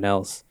everyone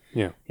else.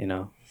 Yeah.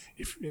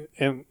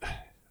 And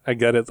I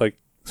get it. Like,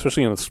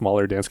 especially in a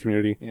smaller dance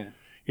community,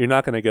 you're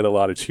not going to get a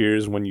lot of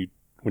cheers when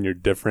you're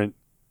different,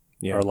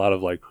 or a lot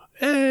of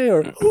hey,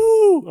 or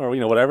ooh, or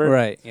whatever.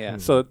 Right. Yeah.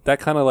 So that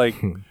kind of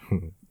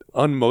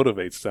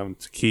unmotivates them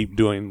to keep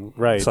doing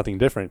something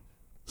different.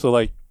 So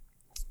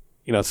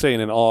say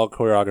in an all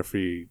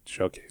choreography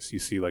showcase, you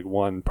see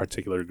one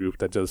particular group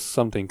that does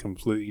something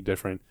completely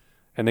different,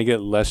 and they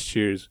get less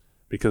cheers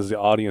because the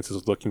audience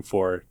is looking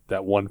for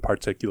that one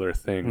particular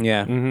thing.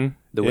 Yeah.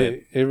 The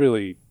whip. It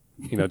really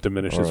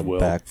diminishes Or a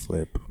will.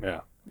 backflip.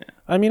 Yeah.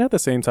 I mean, at the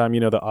same time,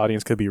 the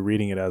audience could be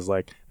reading it as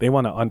they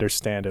want to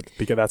understand it,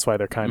 because that's why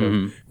they're kind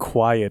of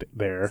quiet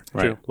there.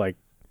 Right.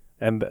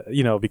 And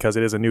because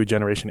it is a new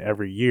generation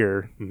every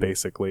year,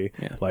 basically.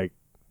 Yeah.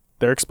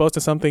 They're exposed to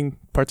something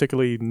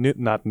particularly new,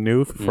 not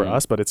new for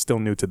us, but it's still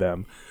new to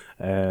them.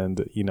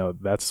 And,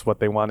 that's what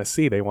they want to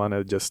see. They want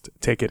to just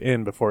take it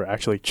in before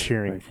actually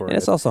cheering for it. And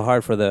it's also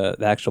hard for the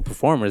actual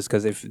performers,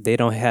 because if they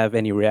don't have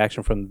any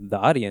reaction from the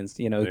audience,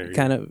 They're it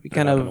not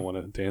gonna want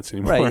to dance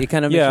anymore. right. It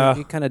kind of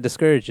it kind of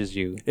discourages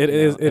you. It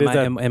is. It is.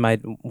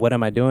 What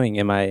am I doing?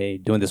 Am I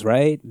doing this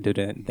right? Do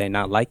they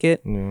not like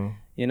it?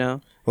 Yeah.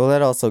 Well,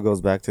 that also goes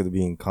back to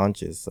being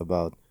conscious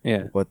about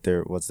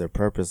what's their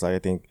purpose. I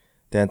think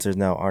dancers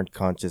now aren't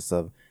conscious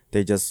of.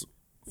 They just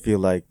feel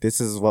like this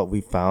is what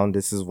we found,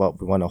 this is what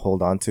we want to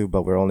hold on to,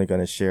 but we're only going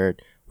to share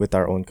it with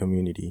our own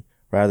community,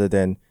 rather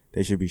than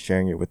they should be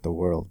sharing it with the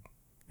world.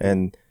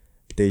 And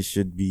they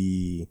should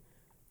be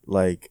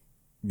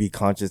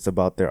conscious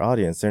about their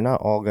audience. They're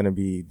not all going to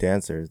be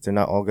dancers. They're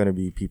not all going to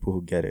be people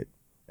who get it.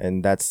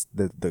 And that's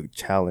the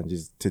challenge,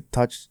 is to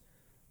touch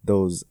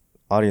those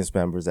audience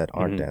members that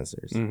aren't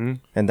dancers.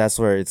 And that's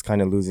where it's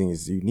kind of losing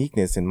its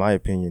uniqueness, in my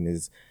opinion,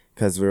 is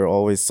because we're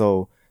always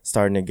so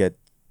starting to get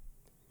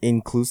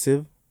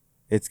inclusive.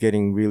 It's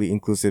getting really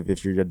inclusive.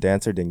 If you're a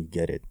dancer, then you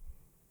get it.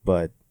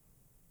 But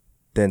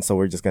then, so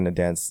we're just gonna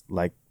dance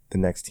like the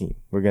next team.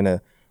 We're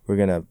we're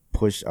gonna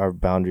push our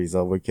boundaries,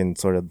 or we can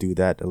sort of do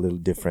that a little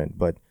different.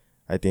 But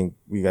I think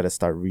we got to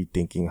start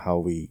rethinking how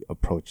we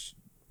approach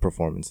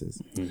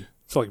performances.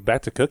 So like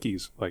back to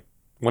Cookies, like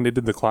when they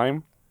did the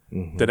climb,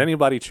 did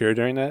anybody cheer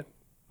during that?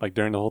 Like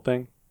during the whole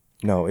thing?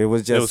 No, it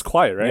was just... It was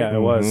quiet, right? Yeah,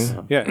 it was.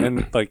 Yeah,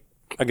 and like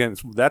again,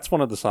 that's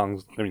one of the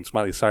songs. I mean,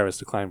 Smiley Cyrus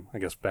to Climb. I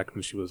guess back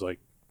when she was like,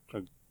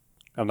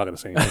 I'm not gonna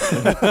say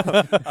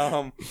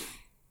anything.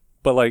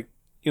 But like,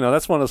 you know,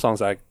 that's one of the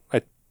songs I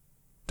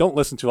don't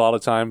listen to all the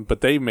time,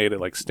 but they made it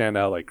like stand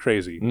out like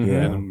crazy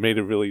and made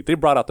it really. They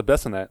brought out the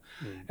best in that,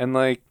 and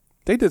like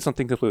they did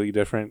something completely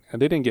different,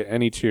 and they didn't get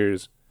any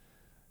cheers.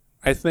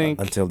 I think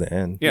until the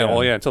end. Yeah,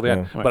 well, yeah, until the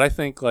end. Right. But I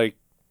think like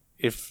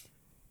if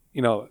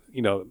you know,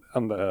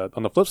 on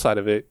the flip side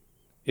of it,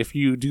 if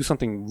you do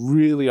something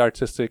really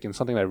artistic and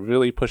something that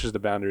really pushes the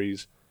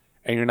boundaries,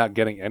 and you're not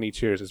getting any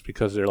cheers, it's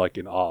because they're like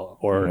in awe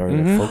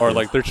or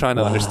like they're trying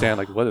to understand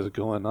like what is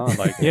going on,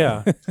 like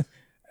Yeah.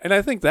 And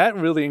I think that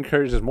really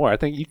encourages more. I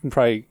think you can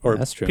probably, or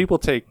That's true.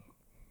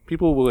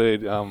 people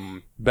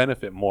would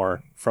benefit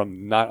more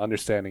from not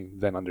understanding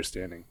than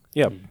understanding.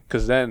 Yeah.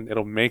 Because then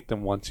it'll make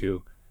them want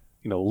to,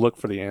 you know, look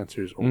for the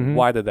answers, or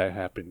why did that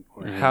happen,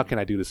 or how can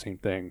I do the same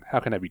thing? How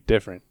can I be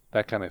different?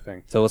 That kind of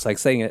thing. So it's like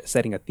setting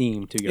a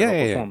theme to your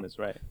performance,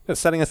 right? Yeah,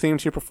 setting a theme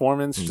to your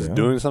performance, just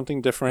doing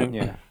something different.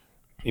 Yeah.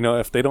 You know,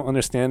 if they don't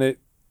understand it,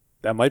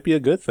 that might be a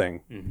good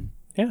thing.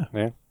 Yeah.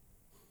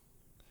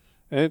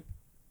 Yeah.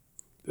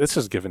 It's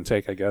just give and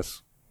take, I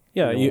guess.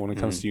 Yeah. You know, when it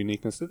comes to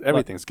uniqueness,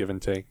 everything's give and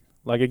take.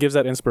 Like it gives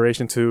that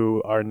inspiration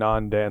to our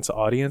non-dance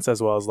audience,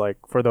 as well as like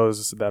for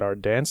those that are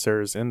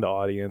dancers in the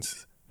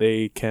audience,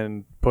 they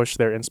can push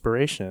their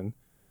inspiration,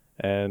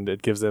 and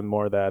it gives them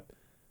more that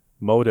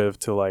motive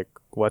to like,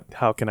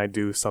 how can I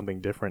do something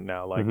different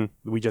now? Like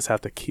we just have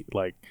to keep,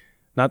 like,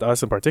 not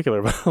us in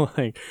particular, but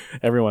like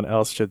everyone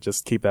else should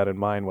just keep that in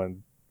mind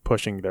when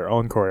pushing their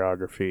own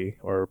choreography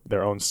or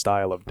their own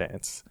style of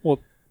dance.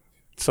 Well,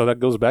 so that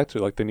goes back to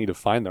like they need to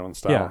find their own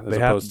style, Yeah, as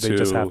opposed they to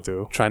just have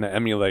to. trying to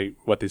emulate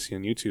what they see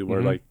on YouTube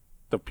or like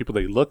the people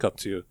they look up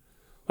to.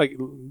 Like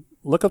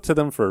look up to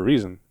them for a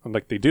reason,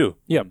 like they do.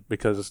 Yeah.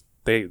 Because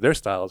their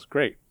style is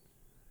great.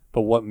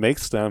 But what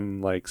makes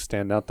them like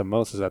stand out the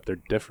most is that they're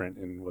different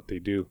in what they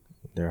do.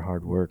 Their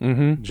hard work.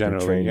 their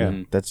Generally,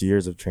 training. That's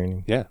years of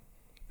training. yeah.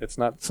 It's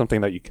not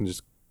something that you can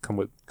just come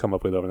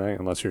up with overnight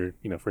unless you're,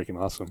 you know, freaking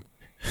awesome.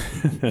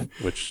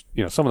 Which,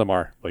 you know, some of them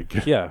are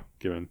like Yeah,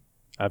 given.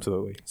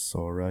 absolutely.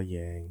 Sora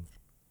Yang.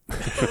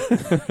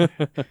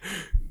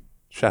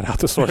 Shout out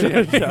to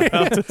Sora. Shout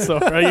out to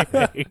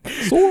Sora.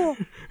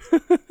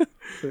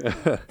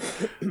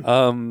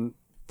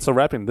 So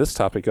wrapping this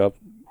topic up,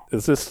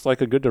 is this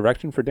like a good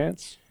direction for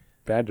dance?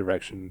 Bad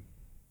direction?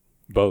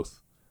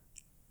 Both?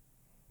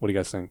 What do you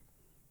guys think?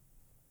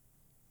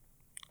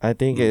 I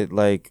think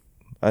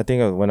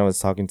when I was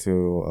talking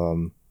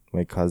to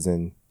my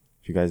cousin,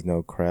 if you guys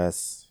know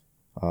Cress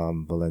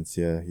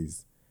Valencia,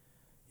 he's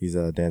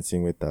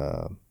dancing with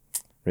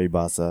Ray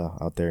Bassa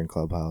out there in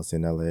Clubhouse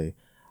in LA.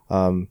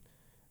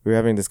 We were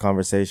having this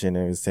conversation,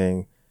 and he was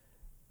saying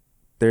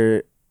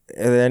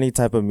any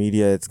type of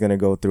media, it's gonna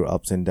go through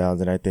ups and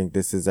downs, and I think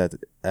this is at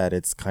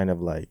its kind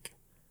of like,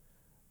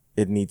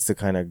 it needs to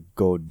kind of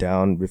go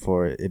down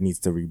before it needs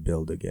to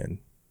rebuild again.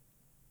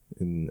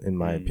 In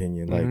my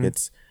opinion, like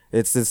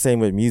it's the same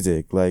with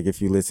music. Like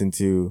if you listen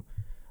to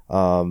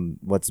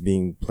what's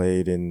being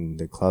played in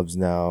the clubs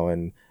now,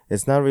 and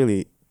it's not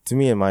really, to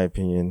me, in my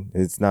opinion,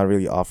 it's not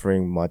really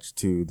offering much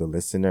to the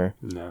listener.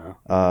 No.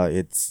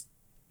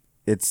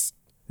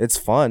 It's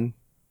fun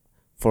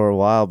for a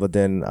while, but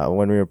then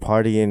when we were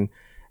partying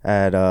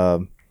at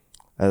a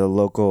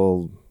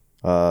local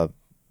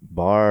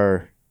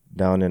bar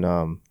down in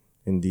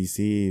DC,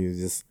 it was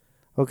just,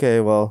 okay,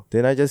 well,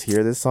 didn't I just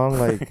hear this song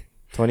like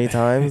 20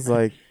 times?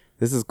 Like,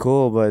 this is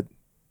cool, but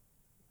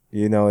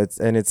you know,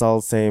 it's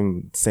all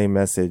same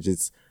message.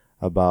 It's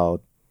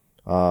about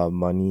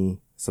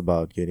money. It's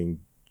about getting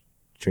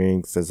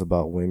drinks. It's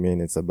about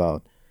women. It's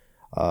about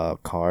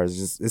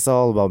cars. It's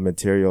all about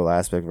material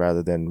aspect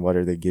rather than what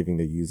are they giving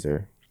the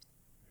user.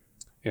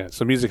 Yeah,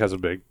 so music has a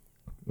big,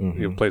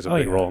 it plays a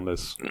big role in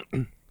this.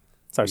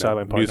 It's our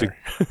silent partner.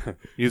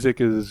 Music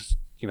is,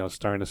 you know,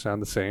 starting to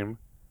sound the same.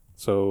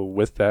 So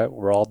with that,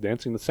 we're all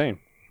dancing the same.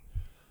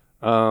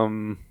 Yeah,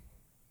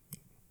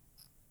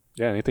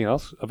 anything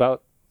else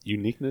about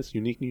unique New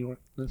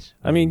Yorkness?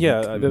 I mean,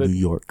 yeah, New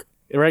York.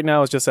 right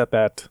now it's just at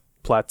that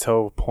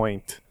plateau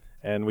point,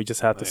 and we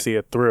just have to see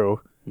it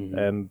through,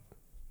 and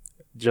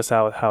just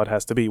how it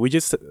has to be. We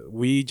just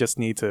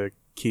need to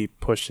keep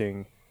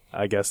pushing,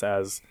 I guess,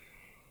 as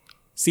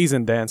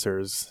seasoned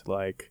dancers,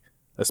 like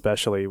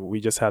especially, we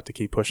just have to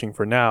keep pushing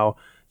for now,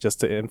 just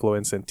to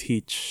influence and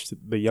teach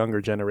the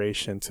younger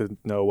generation to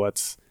know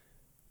what's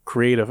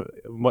creative,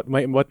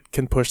 what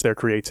can push their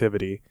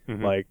creativity,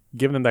 like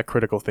give them that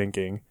critical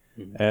thinking,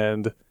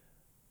 and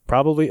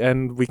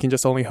we can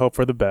just only hope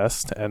for the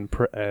best,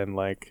 and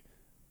like,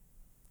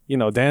 you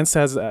know, dance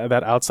has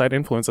that outside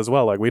influence as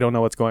well. Like, we don't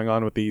know what's going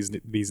on with these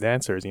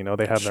dancers. You know,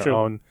 they have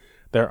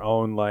their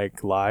own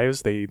like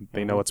lives. They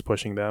know what's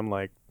pushing them.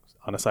 Like,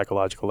 on a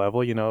psychological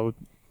level, you know,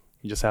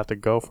 you just have to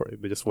go for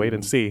it. Just wait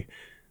and see.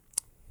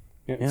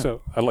 Yeah.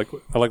 So I like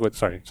what.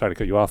 Sorry to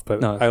cut you off,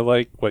 but No. I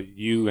like what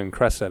you and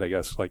Crest said. I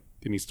guess like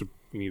you need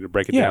to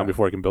break it Yeah. down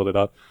before it can build it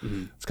up.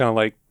 It's kind of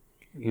like,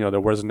 you know, there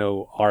was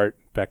no art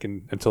back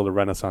until the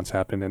Renaissance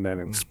happened, and then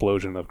an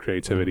explosion of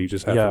creativity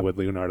just happened with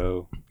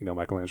Leonardo, you know,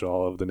 Michelangelo,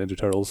 all of the Ninja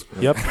Turtles.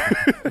 Yep.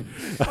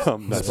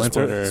 That's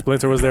Splinter.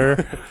 Splinter was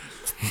there.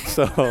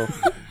 So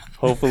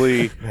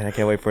hopefully, Man, I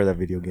can't wait for that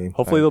video game.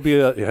 hopefully there'll be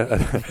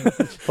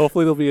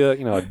hopefully there'll be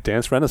a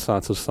dance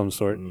renaissance of some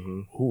sort.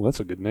 Ooh, that's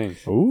a good name.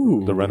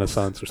 Ooh. The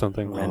Renaissance or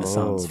something.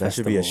 Renaissance that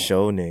should be a Festival.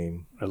 show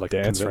name. Or like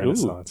Dance ooh.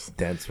 Renaissance.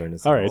 Dance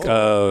Renaissance. All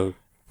right.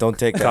 Don't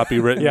take that.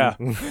 Copywritten. Yeah.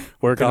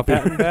 We're going to Copy.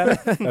 patent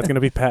that. That's going to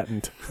be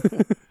patent.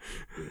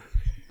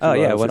 Oh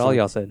yeah, say what all something?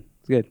 y'all said.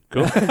 It's good.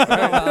 Cool. All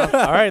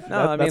right. No,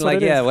 I mean, that's like,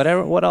 what it yeah,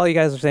 is. what all you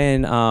guys are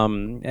saying.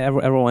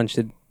 Everyone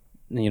should,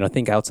 you know,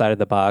 think outside of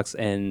the box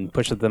and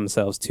push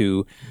themselves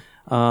to,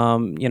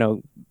 you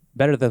know,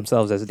 better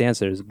themselves as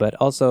dancers. But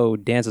also,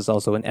 dance is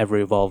also an ever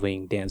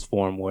evolving dance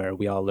form where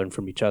we all learn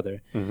from each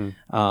other.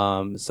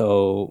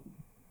 So,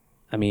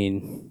 I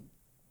mean,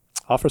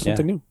 Offer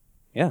something new.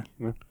 yeah.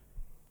 All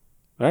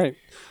right.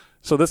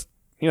 So this,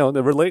 you know,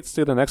 that relates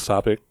to the next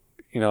topic.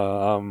 You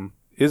know,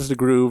 is the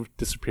groove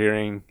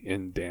disappearing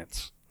in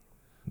dance?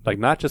 Like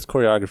not just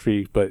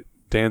choreography, but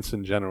dance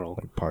in general.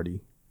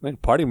 Party.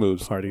 Like party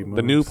moves. Party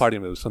The new moves. party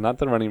moves. So not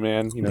the Running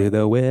Man. You know, Do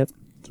the whip.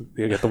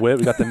 you got the whip.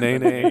 You got the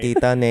nene.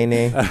 Tita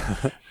Nene.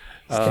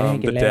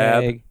 The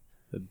dab. leg.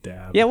 The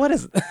dab. Yeah, what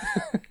is?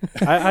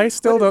 I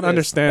still don't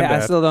understand Yeah, I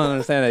that. still don't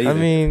understand that I either.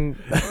 mean,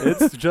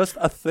 It's just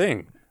a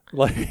thing.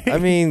 Like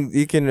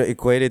you can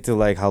equate it to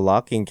like how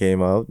locking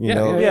came out. You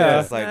know, yeah.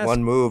 it's like Yes.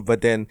 one move,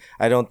 but then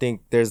I don't think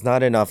there's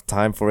not enough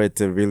time for it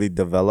to really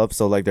develop.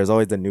 So like, there's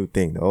always a new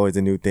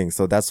thing,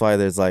 So that's why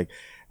there's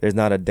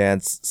not a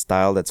dance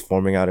style that's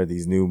forming out of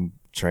these new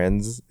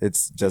trends.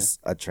 It's just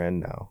a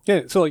trend now.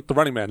 yeah. So like the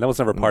Running Man, that was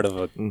never part of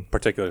a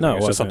particular thing. No, it It's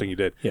just wasn't. something you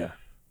did. Yeah.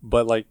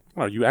 But like,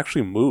 oh, you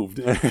actually moved.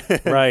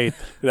 Right.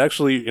 It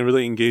actually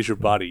really engaged your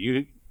body.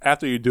 You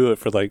after you do it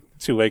for like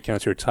 2 weight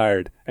counts, you're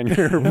tired and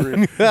you're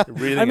breathing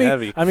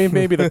heavy. I mean,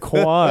 maybe the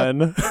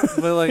Quan.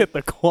 But like, Hit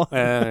the Quan.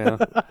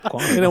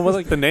 you know, well,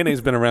 like the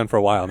nene's been around for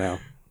a while now,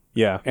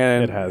 Yeah,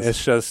 and it has.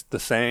 it's just the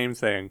same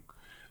thing.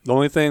 The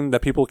only thing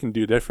that people can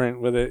do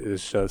different with it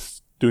is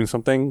just doing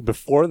something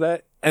before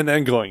that and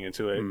then going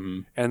into it,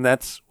 and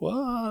that's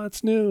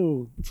it's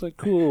new. It's like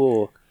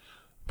cool,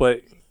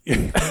 but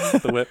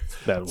the whip.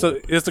 That So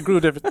it's the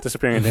groove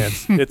disappearing in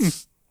dance.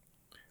 It's.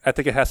 I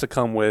think it has to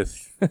come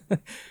with.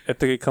 I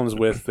think it comes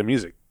with the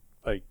music,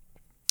 like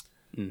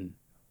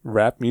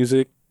rap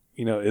music.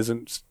 You know,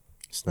 isn't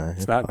It's not.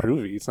 it's not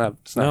groovy. It's not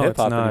No, hip it's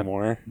hop not.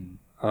 anymore.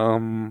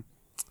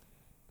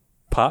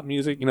 Pop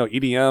music. You know,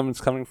 EDM.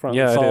 It's coming from.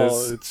 Yeah, it's it all,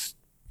 is. It's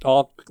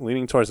all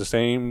leaning towards the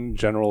same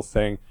general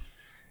thing,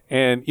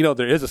 and you know,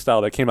 there is a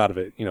style that came out of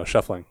it. You know,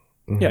 shuffling.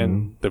 Yeah.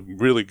 And the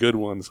really good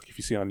ones, like if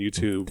you see on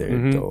YouTube,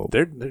 They're dope.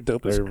 they're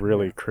dope. as They're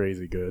really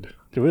crazy good.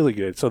 They're really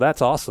good. So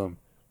that's awesome.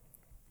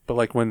 But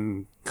like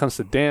when it comes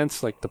to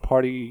dance, like the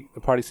party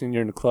scene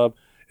you're in the club,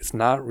 it's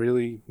not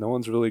really. No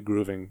one's really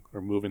grooving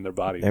or moving their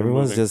body. They're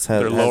Everyone's moving just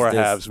has their lower this-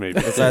 halves, maybe.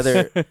 It's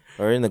either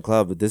or in the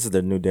club, but this is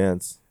their new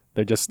dance.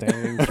 They're just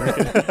standing,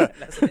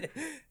 drinking.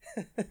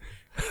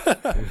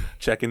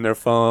 Checking their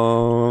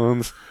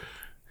phones.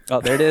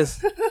 Oh, there it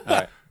is.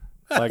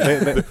 Like,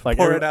 like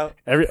Pour it out.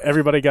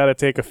 Everybody got to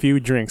take a few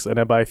drinks, and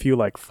then by a few,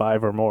 like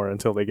 5 or more,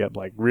 until they get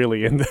like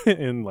really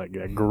in like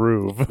a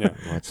groove.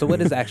 Yeah. So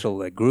what is actual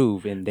like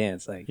groove in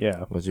dance? Like,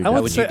 Yeah. What's your I how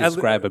would would you say-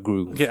 describe a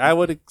groove? Yeah, I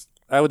would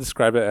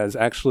describe it as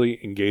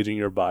actually engaging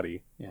your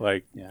body,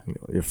 like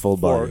your full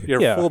for body?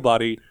 your Yeah. full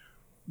body,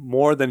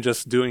 more than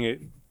just doing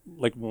it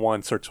like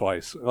once or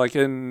twice. Like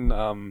in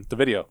the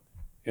video,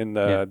 in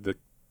the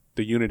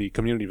Unity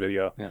community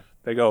video,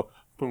 they go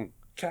boom,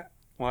 cat,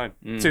 1,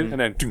 2, and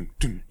then doom,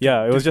 doom.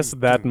 Yeah, it was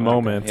just that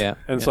moment. Yeah.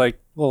 And it's like,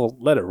 well,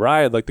 let it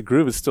ride. Like the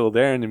groove is still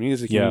there in the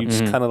music. Yeah. And you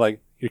just kind of like,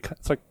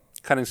 it's like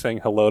kind of saying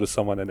hello to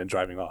someone and then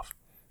driving off.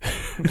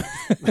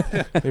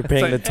 You're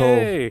paying the It's like, toll.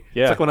 hey.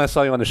 Yeah. It's like when I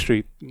saw you on the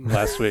street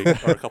last week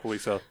or a couple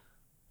weeks ago.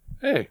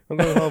 Hey. I'm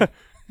going home.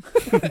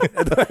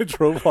 And then I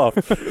drove off.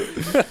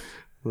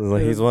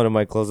 Like he's one of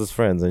my closest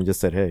friends, and just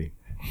said, "Hey."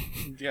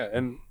 Yeah.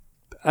 And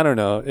I don't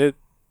know.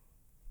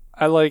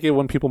 I like it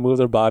when people move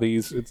their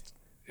bodies. It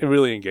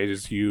really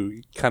engages you.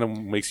 It kind of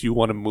makes you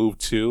want to move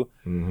too.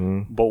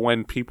 Mm-hmm. But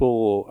when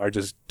people are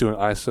just doing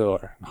ISO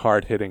or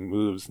hard hitting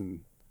moves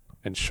and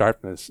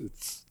sharpness,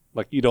 it's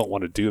like you don't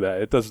want to do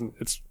that.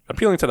 It's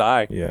appealing to the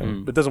eye, Yeah.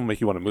 but it doesn't make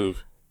you want to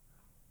move.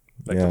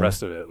 Like the Yeah.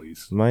 rest of it, at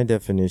least. My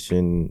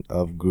definition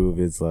of groove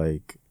is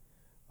like,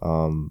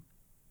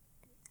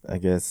 I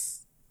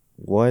guess,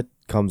 what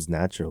comes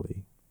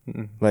naturally.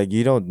 Like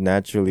you don't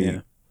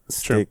naturally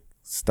stick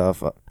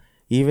stuff up.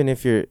 Even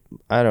if you're,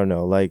 I don't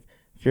know, like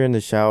if you're in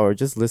the shower,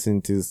 just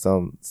listen to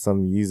some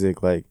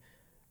music. Like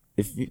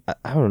if you,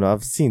 I don't know,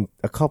 I've seen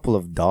a couple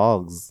of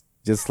dogs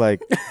just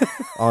like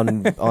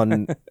on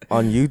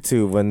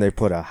YouTube when they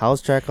put a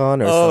house track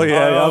on or Oh something.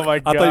 yeah, Oh, my I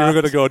thought you were God.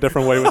 gonna go a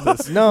different way with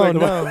this. No,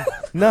 nah.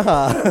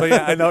 But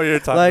yeah, I know what you're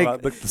talking Like-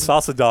 about. The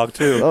salsa dog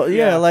too. Oh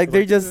yeah, Yeah. like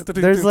they just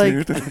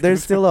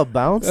there's still a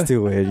bounce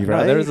to it, right?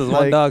 Bro, there was this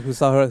one Like, dog who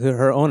saw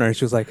her owner.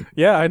 She was like,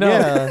 Yeah, I know.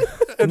 Yeah,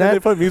 And then they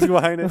put music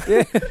behind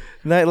it.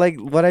 not like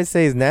what I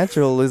say is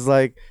natural is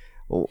like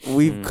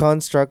we've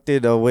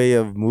constructed a way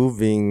of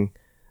moving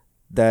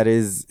that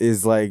is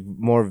like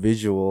more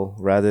visual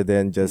rather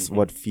than just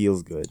what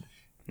feels good.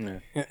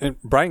 And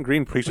Brian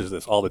Greene preaches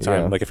this all the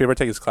time. Yeah. Like if you ever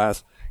take his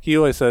class, he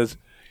always says,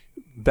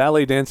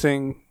 ballet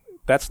dancing,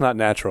 that's not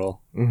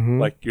natural.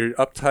 Like you're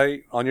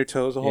uptight on your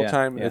toes the whole Yeah,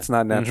 time. yeah. It's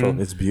not natural.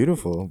 It's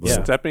beautiful. But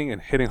Stepping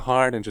and hitting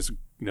hard and just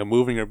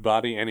moving your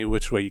body any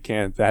which way you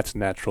can, that's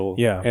natural.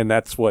 Yeah. And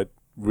that's what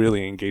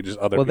really engages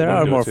other well, people. there are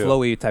to do it more too.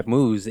 flowy type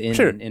moves in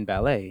Sure. in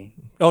ballet.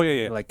 Oh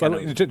yeah, yeah. Like, But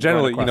kind of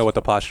generally, going across. with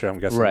the posture, I'm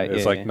guessing, Right, it's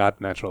yeah, like yeah. not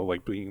natural,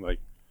 like being like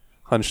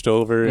hunched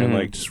over and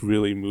like just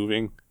really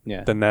moving.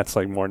 Yeah. Then that's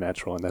like more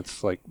natural, and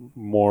that's like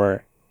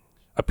more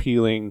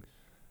appealing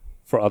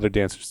for other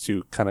dancers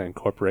to kind of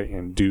incorporate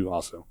and do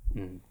also.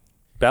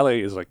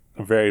 Ballet is like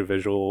a very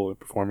visual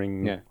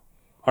performing Yeah.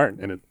 art,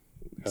 and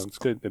it's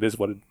good. It is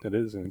what it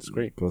is, and it's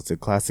great. goes to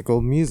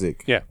classical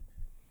music. Yeah,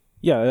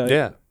 Yeah.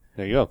 yeah.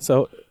 There you go.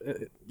 So,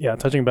 yeah,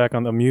 touching back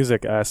on the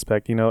music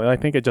aspect, I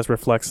think it just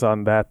reflects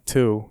on that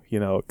too,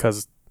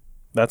 because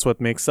that's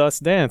what makes us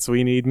dance.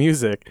 We need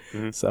music.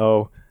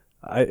 So,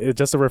 it's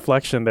just a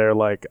reflection there.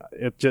 Like,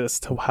 it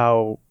just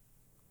how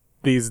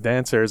these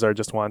dancers are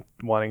just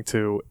wanting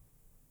to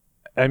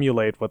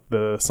emulate what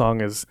the song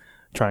is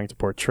trying to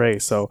portray.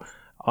 So,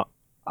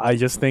 I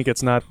just think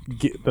it's not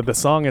the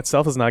song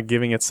itself is not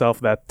giving itself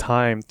that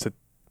time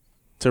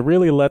to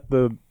really let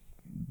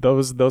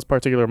those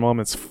particular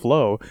moments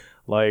flow.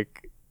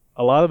 Like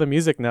a lot of the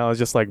music now is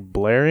just like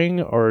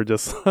blaring or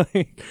just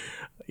like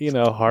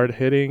hard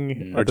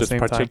hitting Or at the just same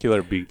time.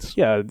 particular beats.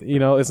 Yeah,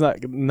 it's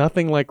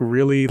nothing like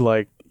really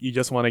like you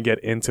just want to get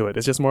into it.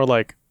 It's just more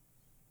like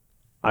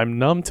I'm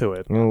numb to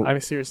it. Well, I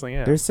seriously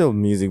am. There's still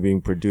music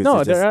being produced. No,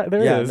 It's just,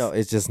 there is. No,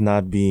 it's just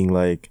not being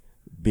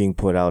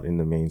put out in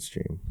the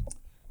mainstream.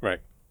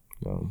 Right.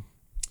 So,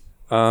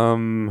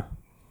 And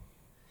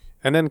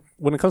then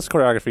when it comes to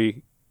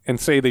choreography, and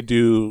say they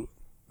do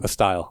a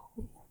style,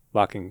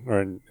 locking,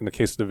 or in the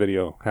case of the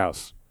video,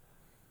 house,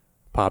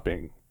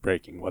 popping,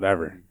 breaking,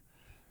 whatever.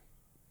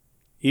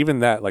 Even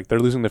that, like they're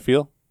losing the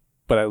feel,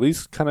 but at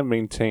least kind of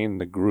maintain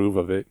the groove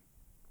of it,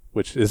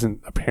 which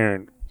isn't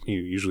apparent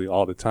usually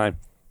all the time.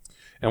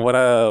 And what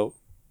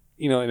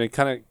and it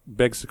kind of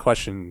begs the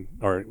question,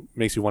 or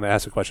makes you want to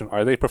ask the question: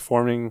 are they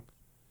performing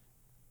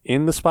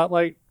in the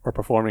spotlight or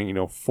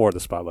performing, for the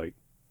spotlight?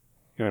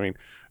 You know what I mean?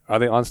 Are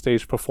they on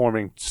stage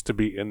performing just to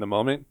be in the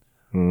moment?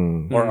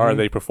 Or are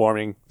they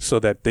performing so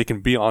that they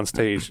can be on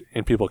stage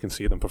and people can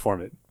see them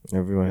perform it?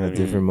 everyone has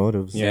different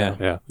motives. yeah,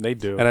 Yeah. they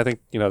do. And I think,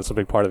 that's a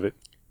big part of it.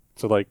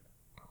 So, like,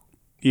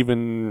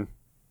 even,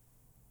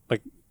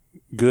 like,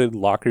 good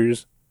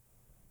lockers.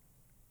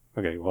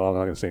 Okay, well, I'm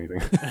not going to say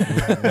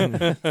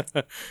anything.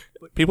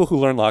 People who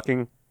learn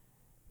locking,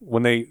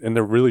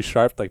 they're really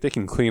sharp, like, they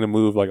can clean a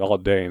move, like, all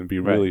day and be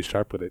really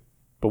sharp with it.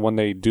 But when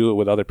they do it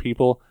with other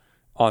people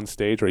on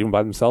stage or even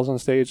by themselves on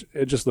stage,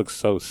 it just looks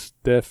so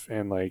stiff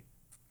and, like,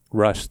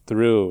 rushed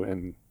through,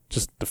 and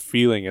just the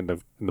feeling and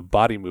the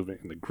body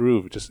movement and the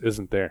groove just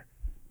isn't there.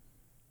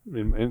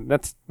 And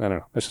that's, I don't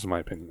know, that's just my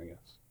opinion, I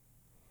guess.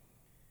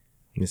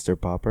 Mr.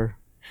 Popper.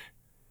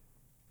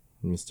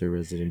 Mr.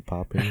 Resident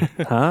Popping.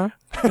 huh?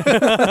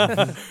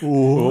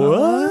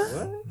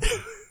 What?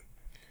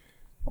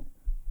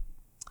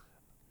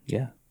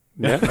 Yeah.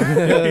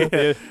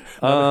 Yeah.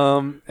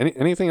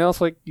 Anything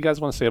else like you guys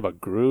want to say about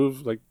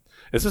groove? Like,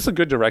 is this a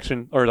good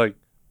direction,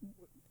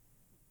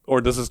 or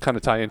does this kind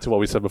of tie into what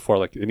we said before?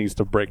 Like, it needs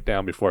to break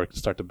down before it can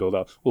start to build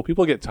up. Will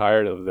people get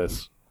tired of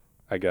this?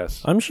 I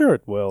guess. I'm sure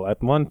it will.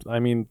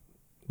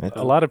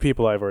 A lot of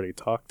people I've already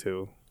talked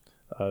to,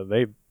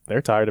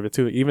 they're tired of it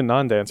too. Even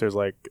non-dancers,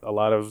 like a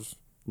lot of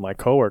my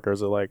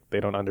coworkers are like, they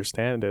don't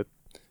understand it,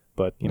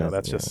 but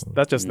that's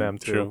just them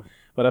too. True.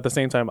 But at the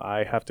same time,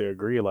 I have to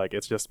agree. Like,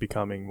 it's just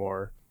becoming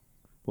more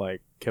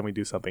like, can we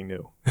do something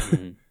new?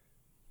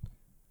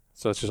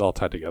 So it's just all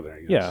tied together,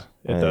 I guess. Yeah,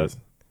 it does.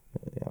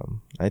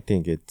 I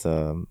think it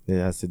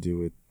has to do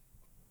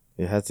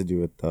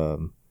with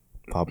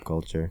pop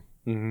culture,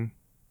 Mm-hmm.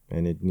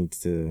 and it needs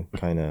to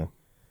kind of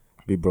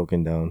be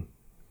broken down,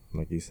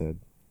 like you said,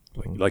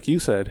 Like you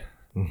said.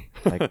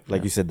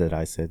 like you said that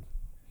I said.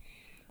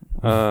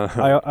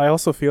 I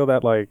also feel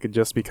that like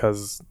just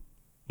because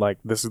like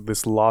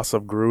this loss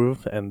of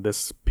groove and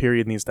this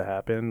period needs to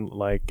happen,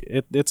 like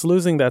it's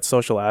losing that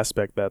social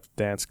aspect that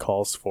dance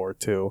calls for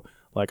too.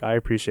 Like, I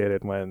appreciate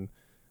it when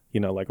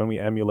like when we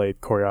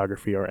emulate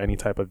choreography or any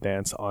type of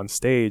dance on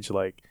stage,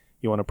 like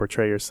you want to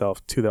portray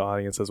yourself to the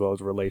audience as well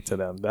as relate to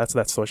them. That's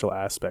that social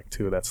aspect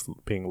too that's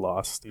being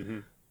lost.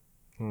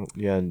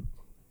 Yeah.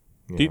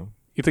 Do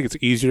you think it's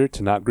easier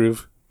to not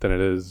groove than it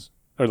is,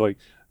 or like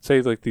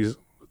say like these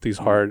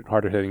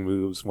harder hitting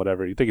moves,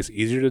 whatever? You think it's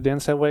easier to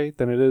dance that way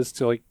than it is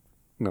to like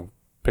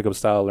pick up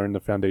style, learn the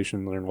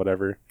foundation, learn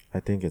whatever. I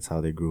think it's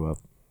how they grew up.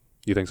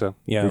 You think so?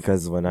 Yeah.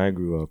 Because when I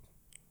grew up,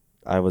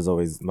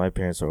 my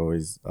parents were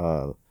always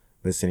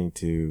listening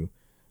to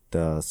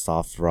the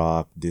soft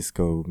rock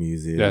disco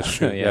music. That's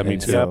true. Yeah, Yeah, me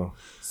And too.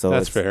 So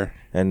That's it's- fair.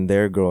 And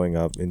they're growing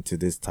up into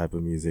this type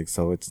of music,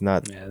 so it's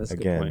not Yeah, that's a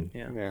good again. point.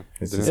 Yeah. Yeah,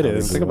 It's I just didn't how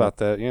they think grew about up.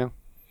 that. Yeah,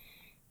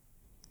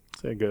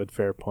 It's a good,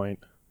 fair point.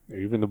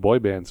 even the boy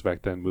bands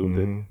back then moved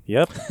it. Mhm.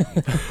 Yep.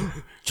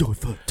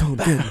 Joyful tone,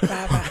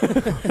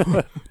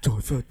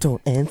 joyful tone,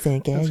 and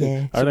thank you.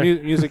 So there-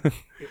 music,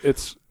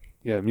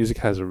 music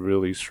has a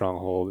really strong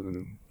hold,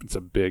 and it's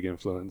a big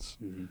influence.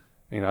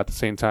 At the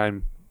same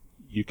time,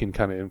 you can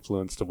kind of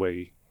influence the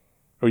way,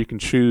 or you can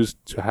choose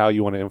to how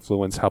you want to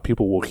influence how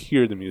people will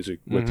hear the music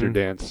with your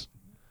dance.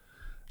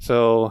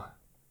 So,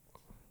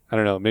 I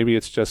don't know. Maybe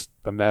it's just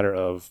a matter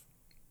of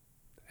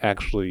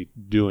actually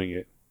doing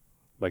it,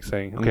 like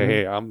saying, "Okay,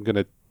 hey, I'm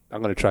gonna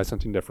try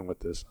something different with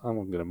this.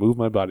 I'm gonna move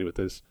my body with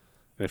this."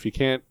 And if you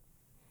can't,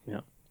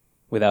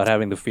 Without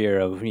having the fear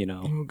of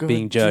God,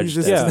 being judged.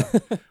 Jesus. Yeah.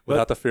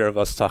 without the fear of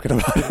us talking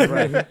about it,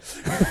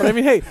 But I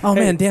mean, hey. Oh hey,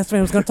 man, Dance Fan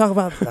was gonna talk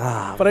about.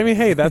 But I mean,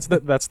 hey, that's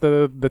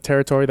the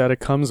territory that it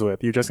comes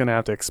with. You're just gonna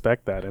have to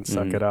expect that and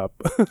suck it up.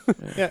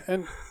 yeah,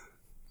 and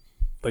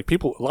like a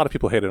lot of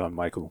people hated on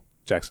Michael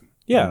Jackson.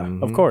 Yeah,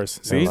 Mhm. of course.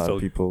 And See, a lot of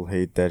people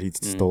hate that he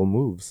stole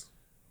moves.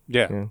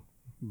 Yeah, Yeah.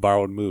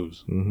 borrowed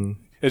moves. Mm-hmm.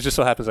 It just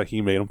so happens that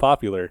he made him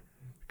popular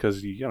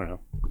because I don't know,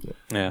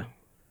 Yeah.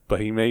 but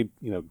he made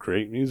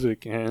great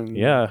music, and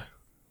yeah,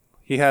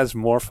 he has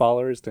more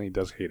followers than he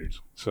does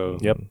haters. So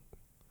yep.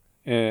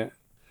 I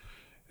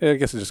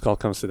guess it just all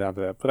comes down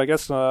to that. But I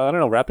guess I don't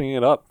know. Wrapping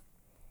it up,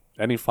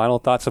 any final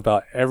thoughts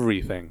about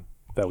everything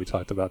that we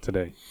talked about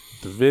today?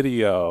 The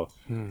video,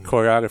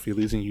 choreography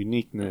losing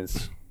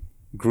uniqueness,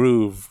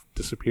 groove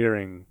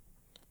disappearing.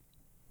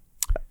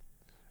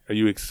 Are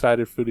you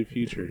excited for the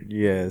future?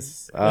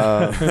 Yes.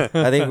 I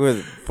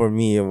think for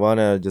me, I want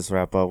to just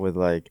wrap up with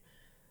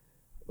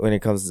when it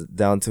comes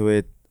down to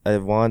it, I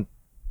want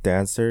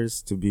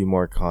dancers to be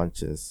more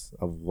conscious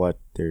of what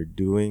they're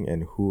doing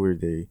and who are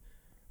they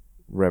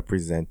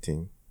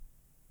representing.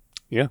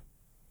 Yeah.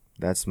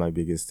 That's my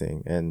biggest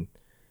thing. And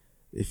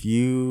if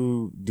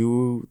you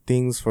do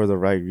things for the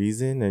right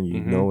reason and you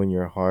know in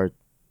your heart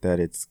that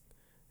it's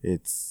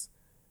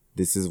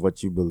this is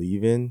what you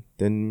believe in,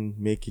 then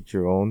make it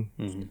your own.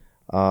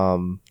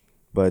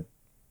 But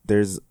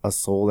there's a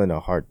soul and a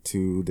heart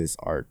to this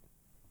art.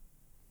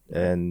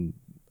 And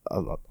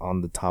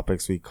on the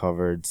topics we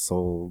covered,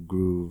 soul,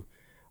 groove,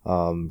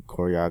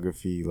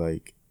 choreography,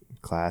 like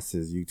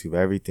classes, YouTube,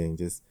 everything,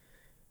 just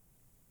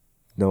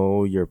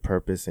know your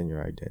purpose and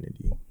your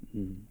identity.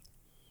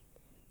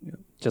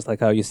 Just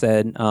like how you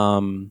said,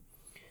 find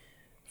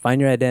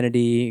your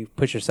identity,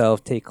 push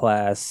yourself, take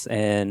class,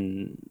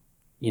 and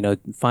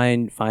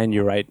find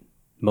your right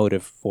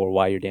motive for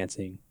why you're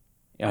dancing.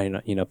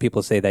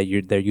 People say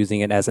that they're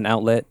using it as an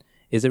outlet.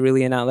 Is it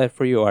really an outlet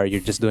for you, or you're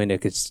just doing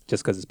it just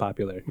because it's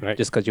popular, Right.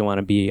 just because you want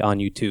to be on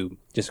YouTube,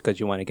 just because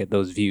you want to get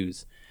those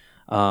views?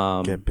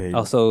 Get paid.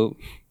 Also,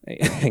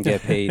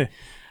 get paid,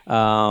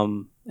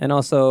 and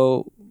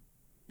also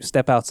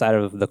step outside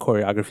of the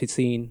choreography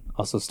scene.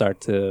 Also start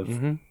to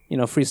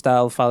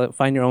freestyle,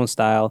 find your own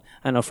style.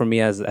 I know for me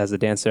as a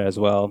dancer as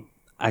well,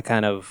 I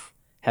kind of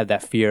have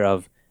that fear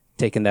of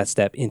taking that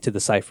step into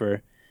the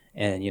cypher,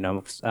 and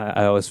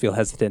I always feel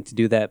hesitant to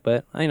do that.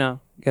 But I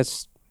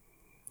guess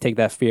take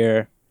that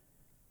fear,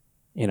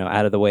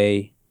 out of the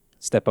way,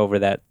 step over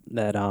that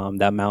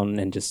mountain,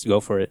 and just go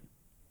for it.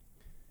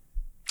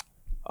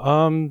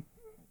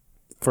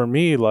 For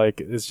me,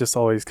 it just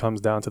always comes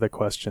down to the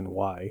question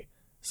why.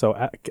 So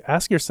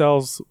ask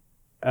yourselves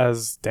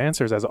as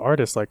dancers, as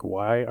artists,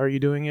 why are you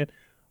doing it?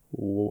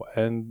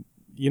 And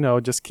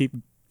just keep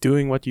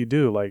doing what you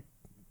do.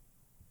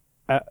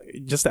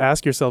 Just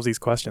ask yourselves these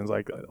questions.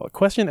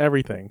 Question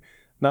everything.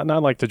 Not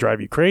to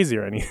drive you crazy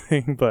or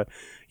anything, but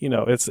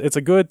it's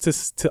a good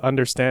to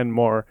understand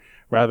more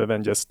rather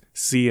than just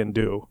see and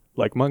do.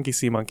 Like monkey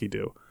see, monkey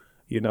do.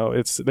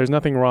 There's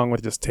nothing wrong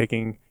with just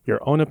taking your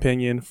own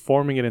opinion,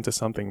 forming it into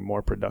something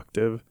more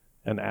productive,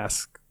 and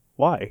ask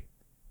why.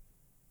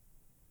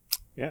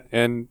 Yeah,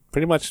 and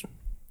pretty much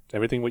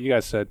everything what you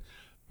guys said.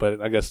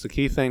 But I guess the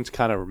key thing to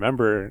kind of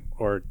remember,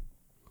 or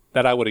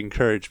that I would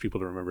encourage people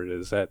to remember,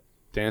 is that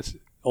dance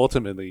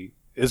ultimately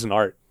is an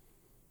art.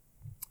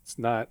 It's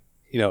not,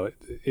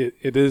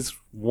 it is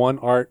one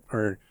art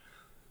or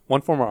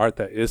one form of art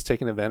that is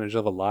taken advantage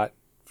of a lot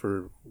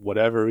for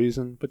whatever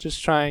reason. But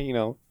just try,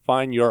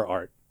 find your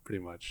art,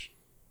 pretty much.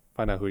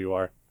 Find out who you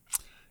are.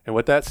 And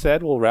with that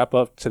said, we'll wrap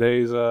up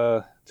today's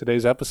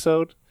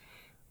episode.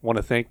 Want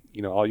to thank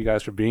all you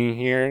guys for being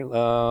here.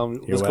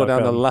 Let's go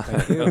down the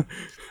welcome. line.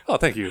 Oh,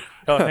 thank you.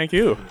 Oh, thank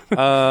you.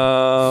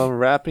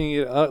 Wrapping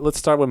it up, let's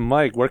start with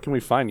Mike. Where can we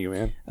find you,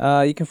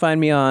 man? You can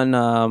find me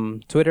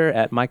on Twitter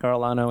at Mike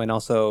Arlano, and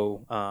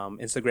also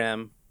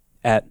Instagram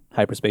at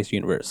Hyperspace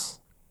Universe.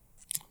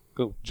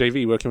 Cool.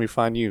 JV, where can we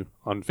find you?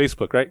 On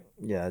Facebook, right?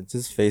 Yeah,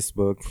 just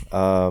Facebook.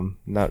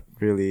 Not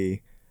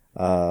really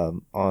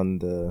on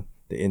the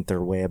the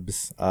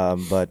interwebs.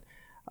 But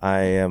I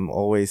am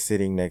always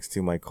sitting next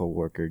to my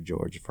coworker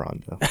George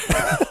Fronda.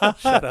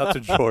 Shout out to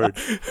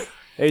George.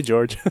 Hey,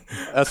 George.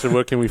 Esther,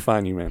 where can we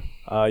find you, man?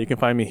 You can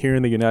find me here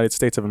in the United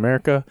States of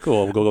America.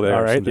 Cool. We'll go there.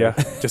 All right, someday.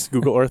 yeah. Just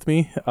Google Earth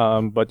me.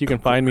 But you can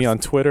find me on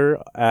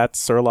Twitter at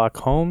Sirlock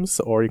Holmes,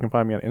 or you can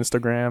find me on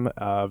Instagram,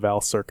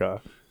 Val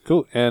Circa.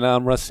 Cool. And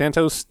I'm Russ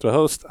Santos, the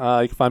host.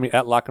 You can find me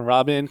at Lock and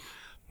Robin.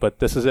 But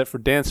this is it for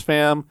Dance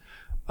Fam.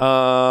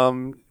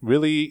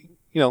 Really,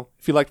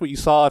 if you liked what you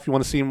saw, if you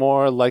want to see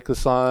more, like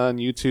us on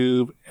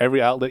YouTube.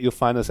 Every outlet, you'll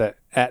find us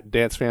at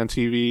Dance Fam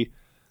TV.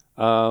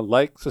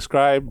 Like,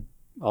 subscribe,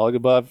 all of the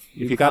above.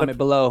 If you got comment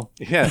below.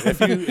 Yeah,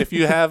 if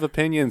you have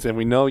opinions, and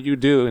we know you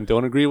do, and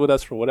don't agree with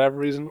us for whatever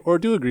reason, or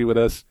do agree with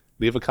us,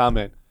 leave a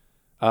comment.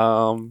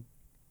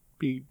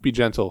 Be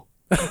gentle.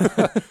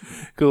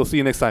 Cool. See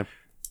you next time.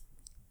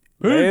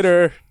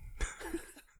 Later.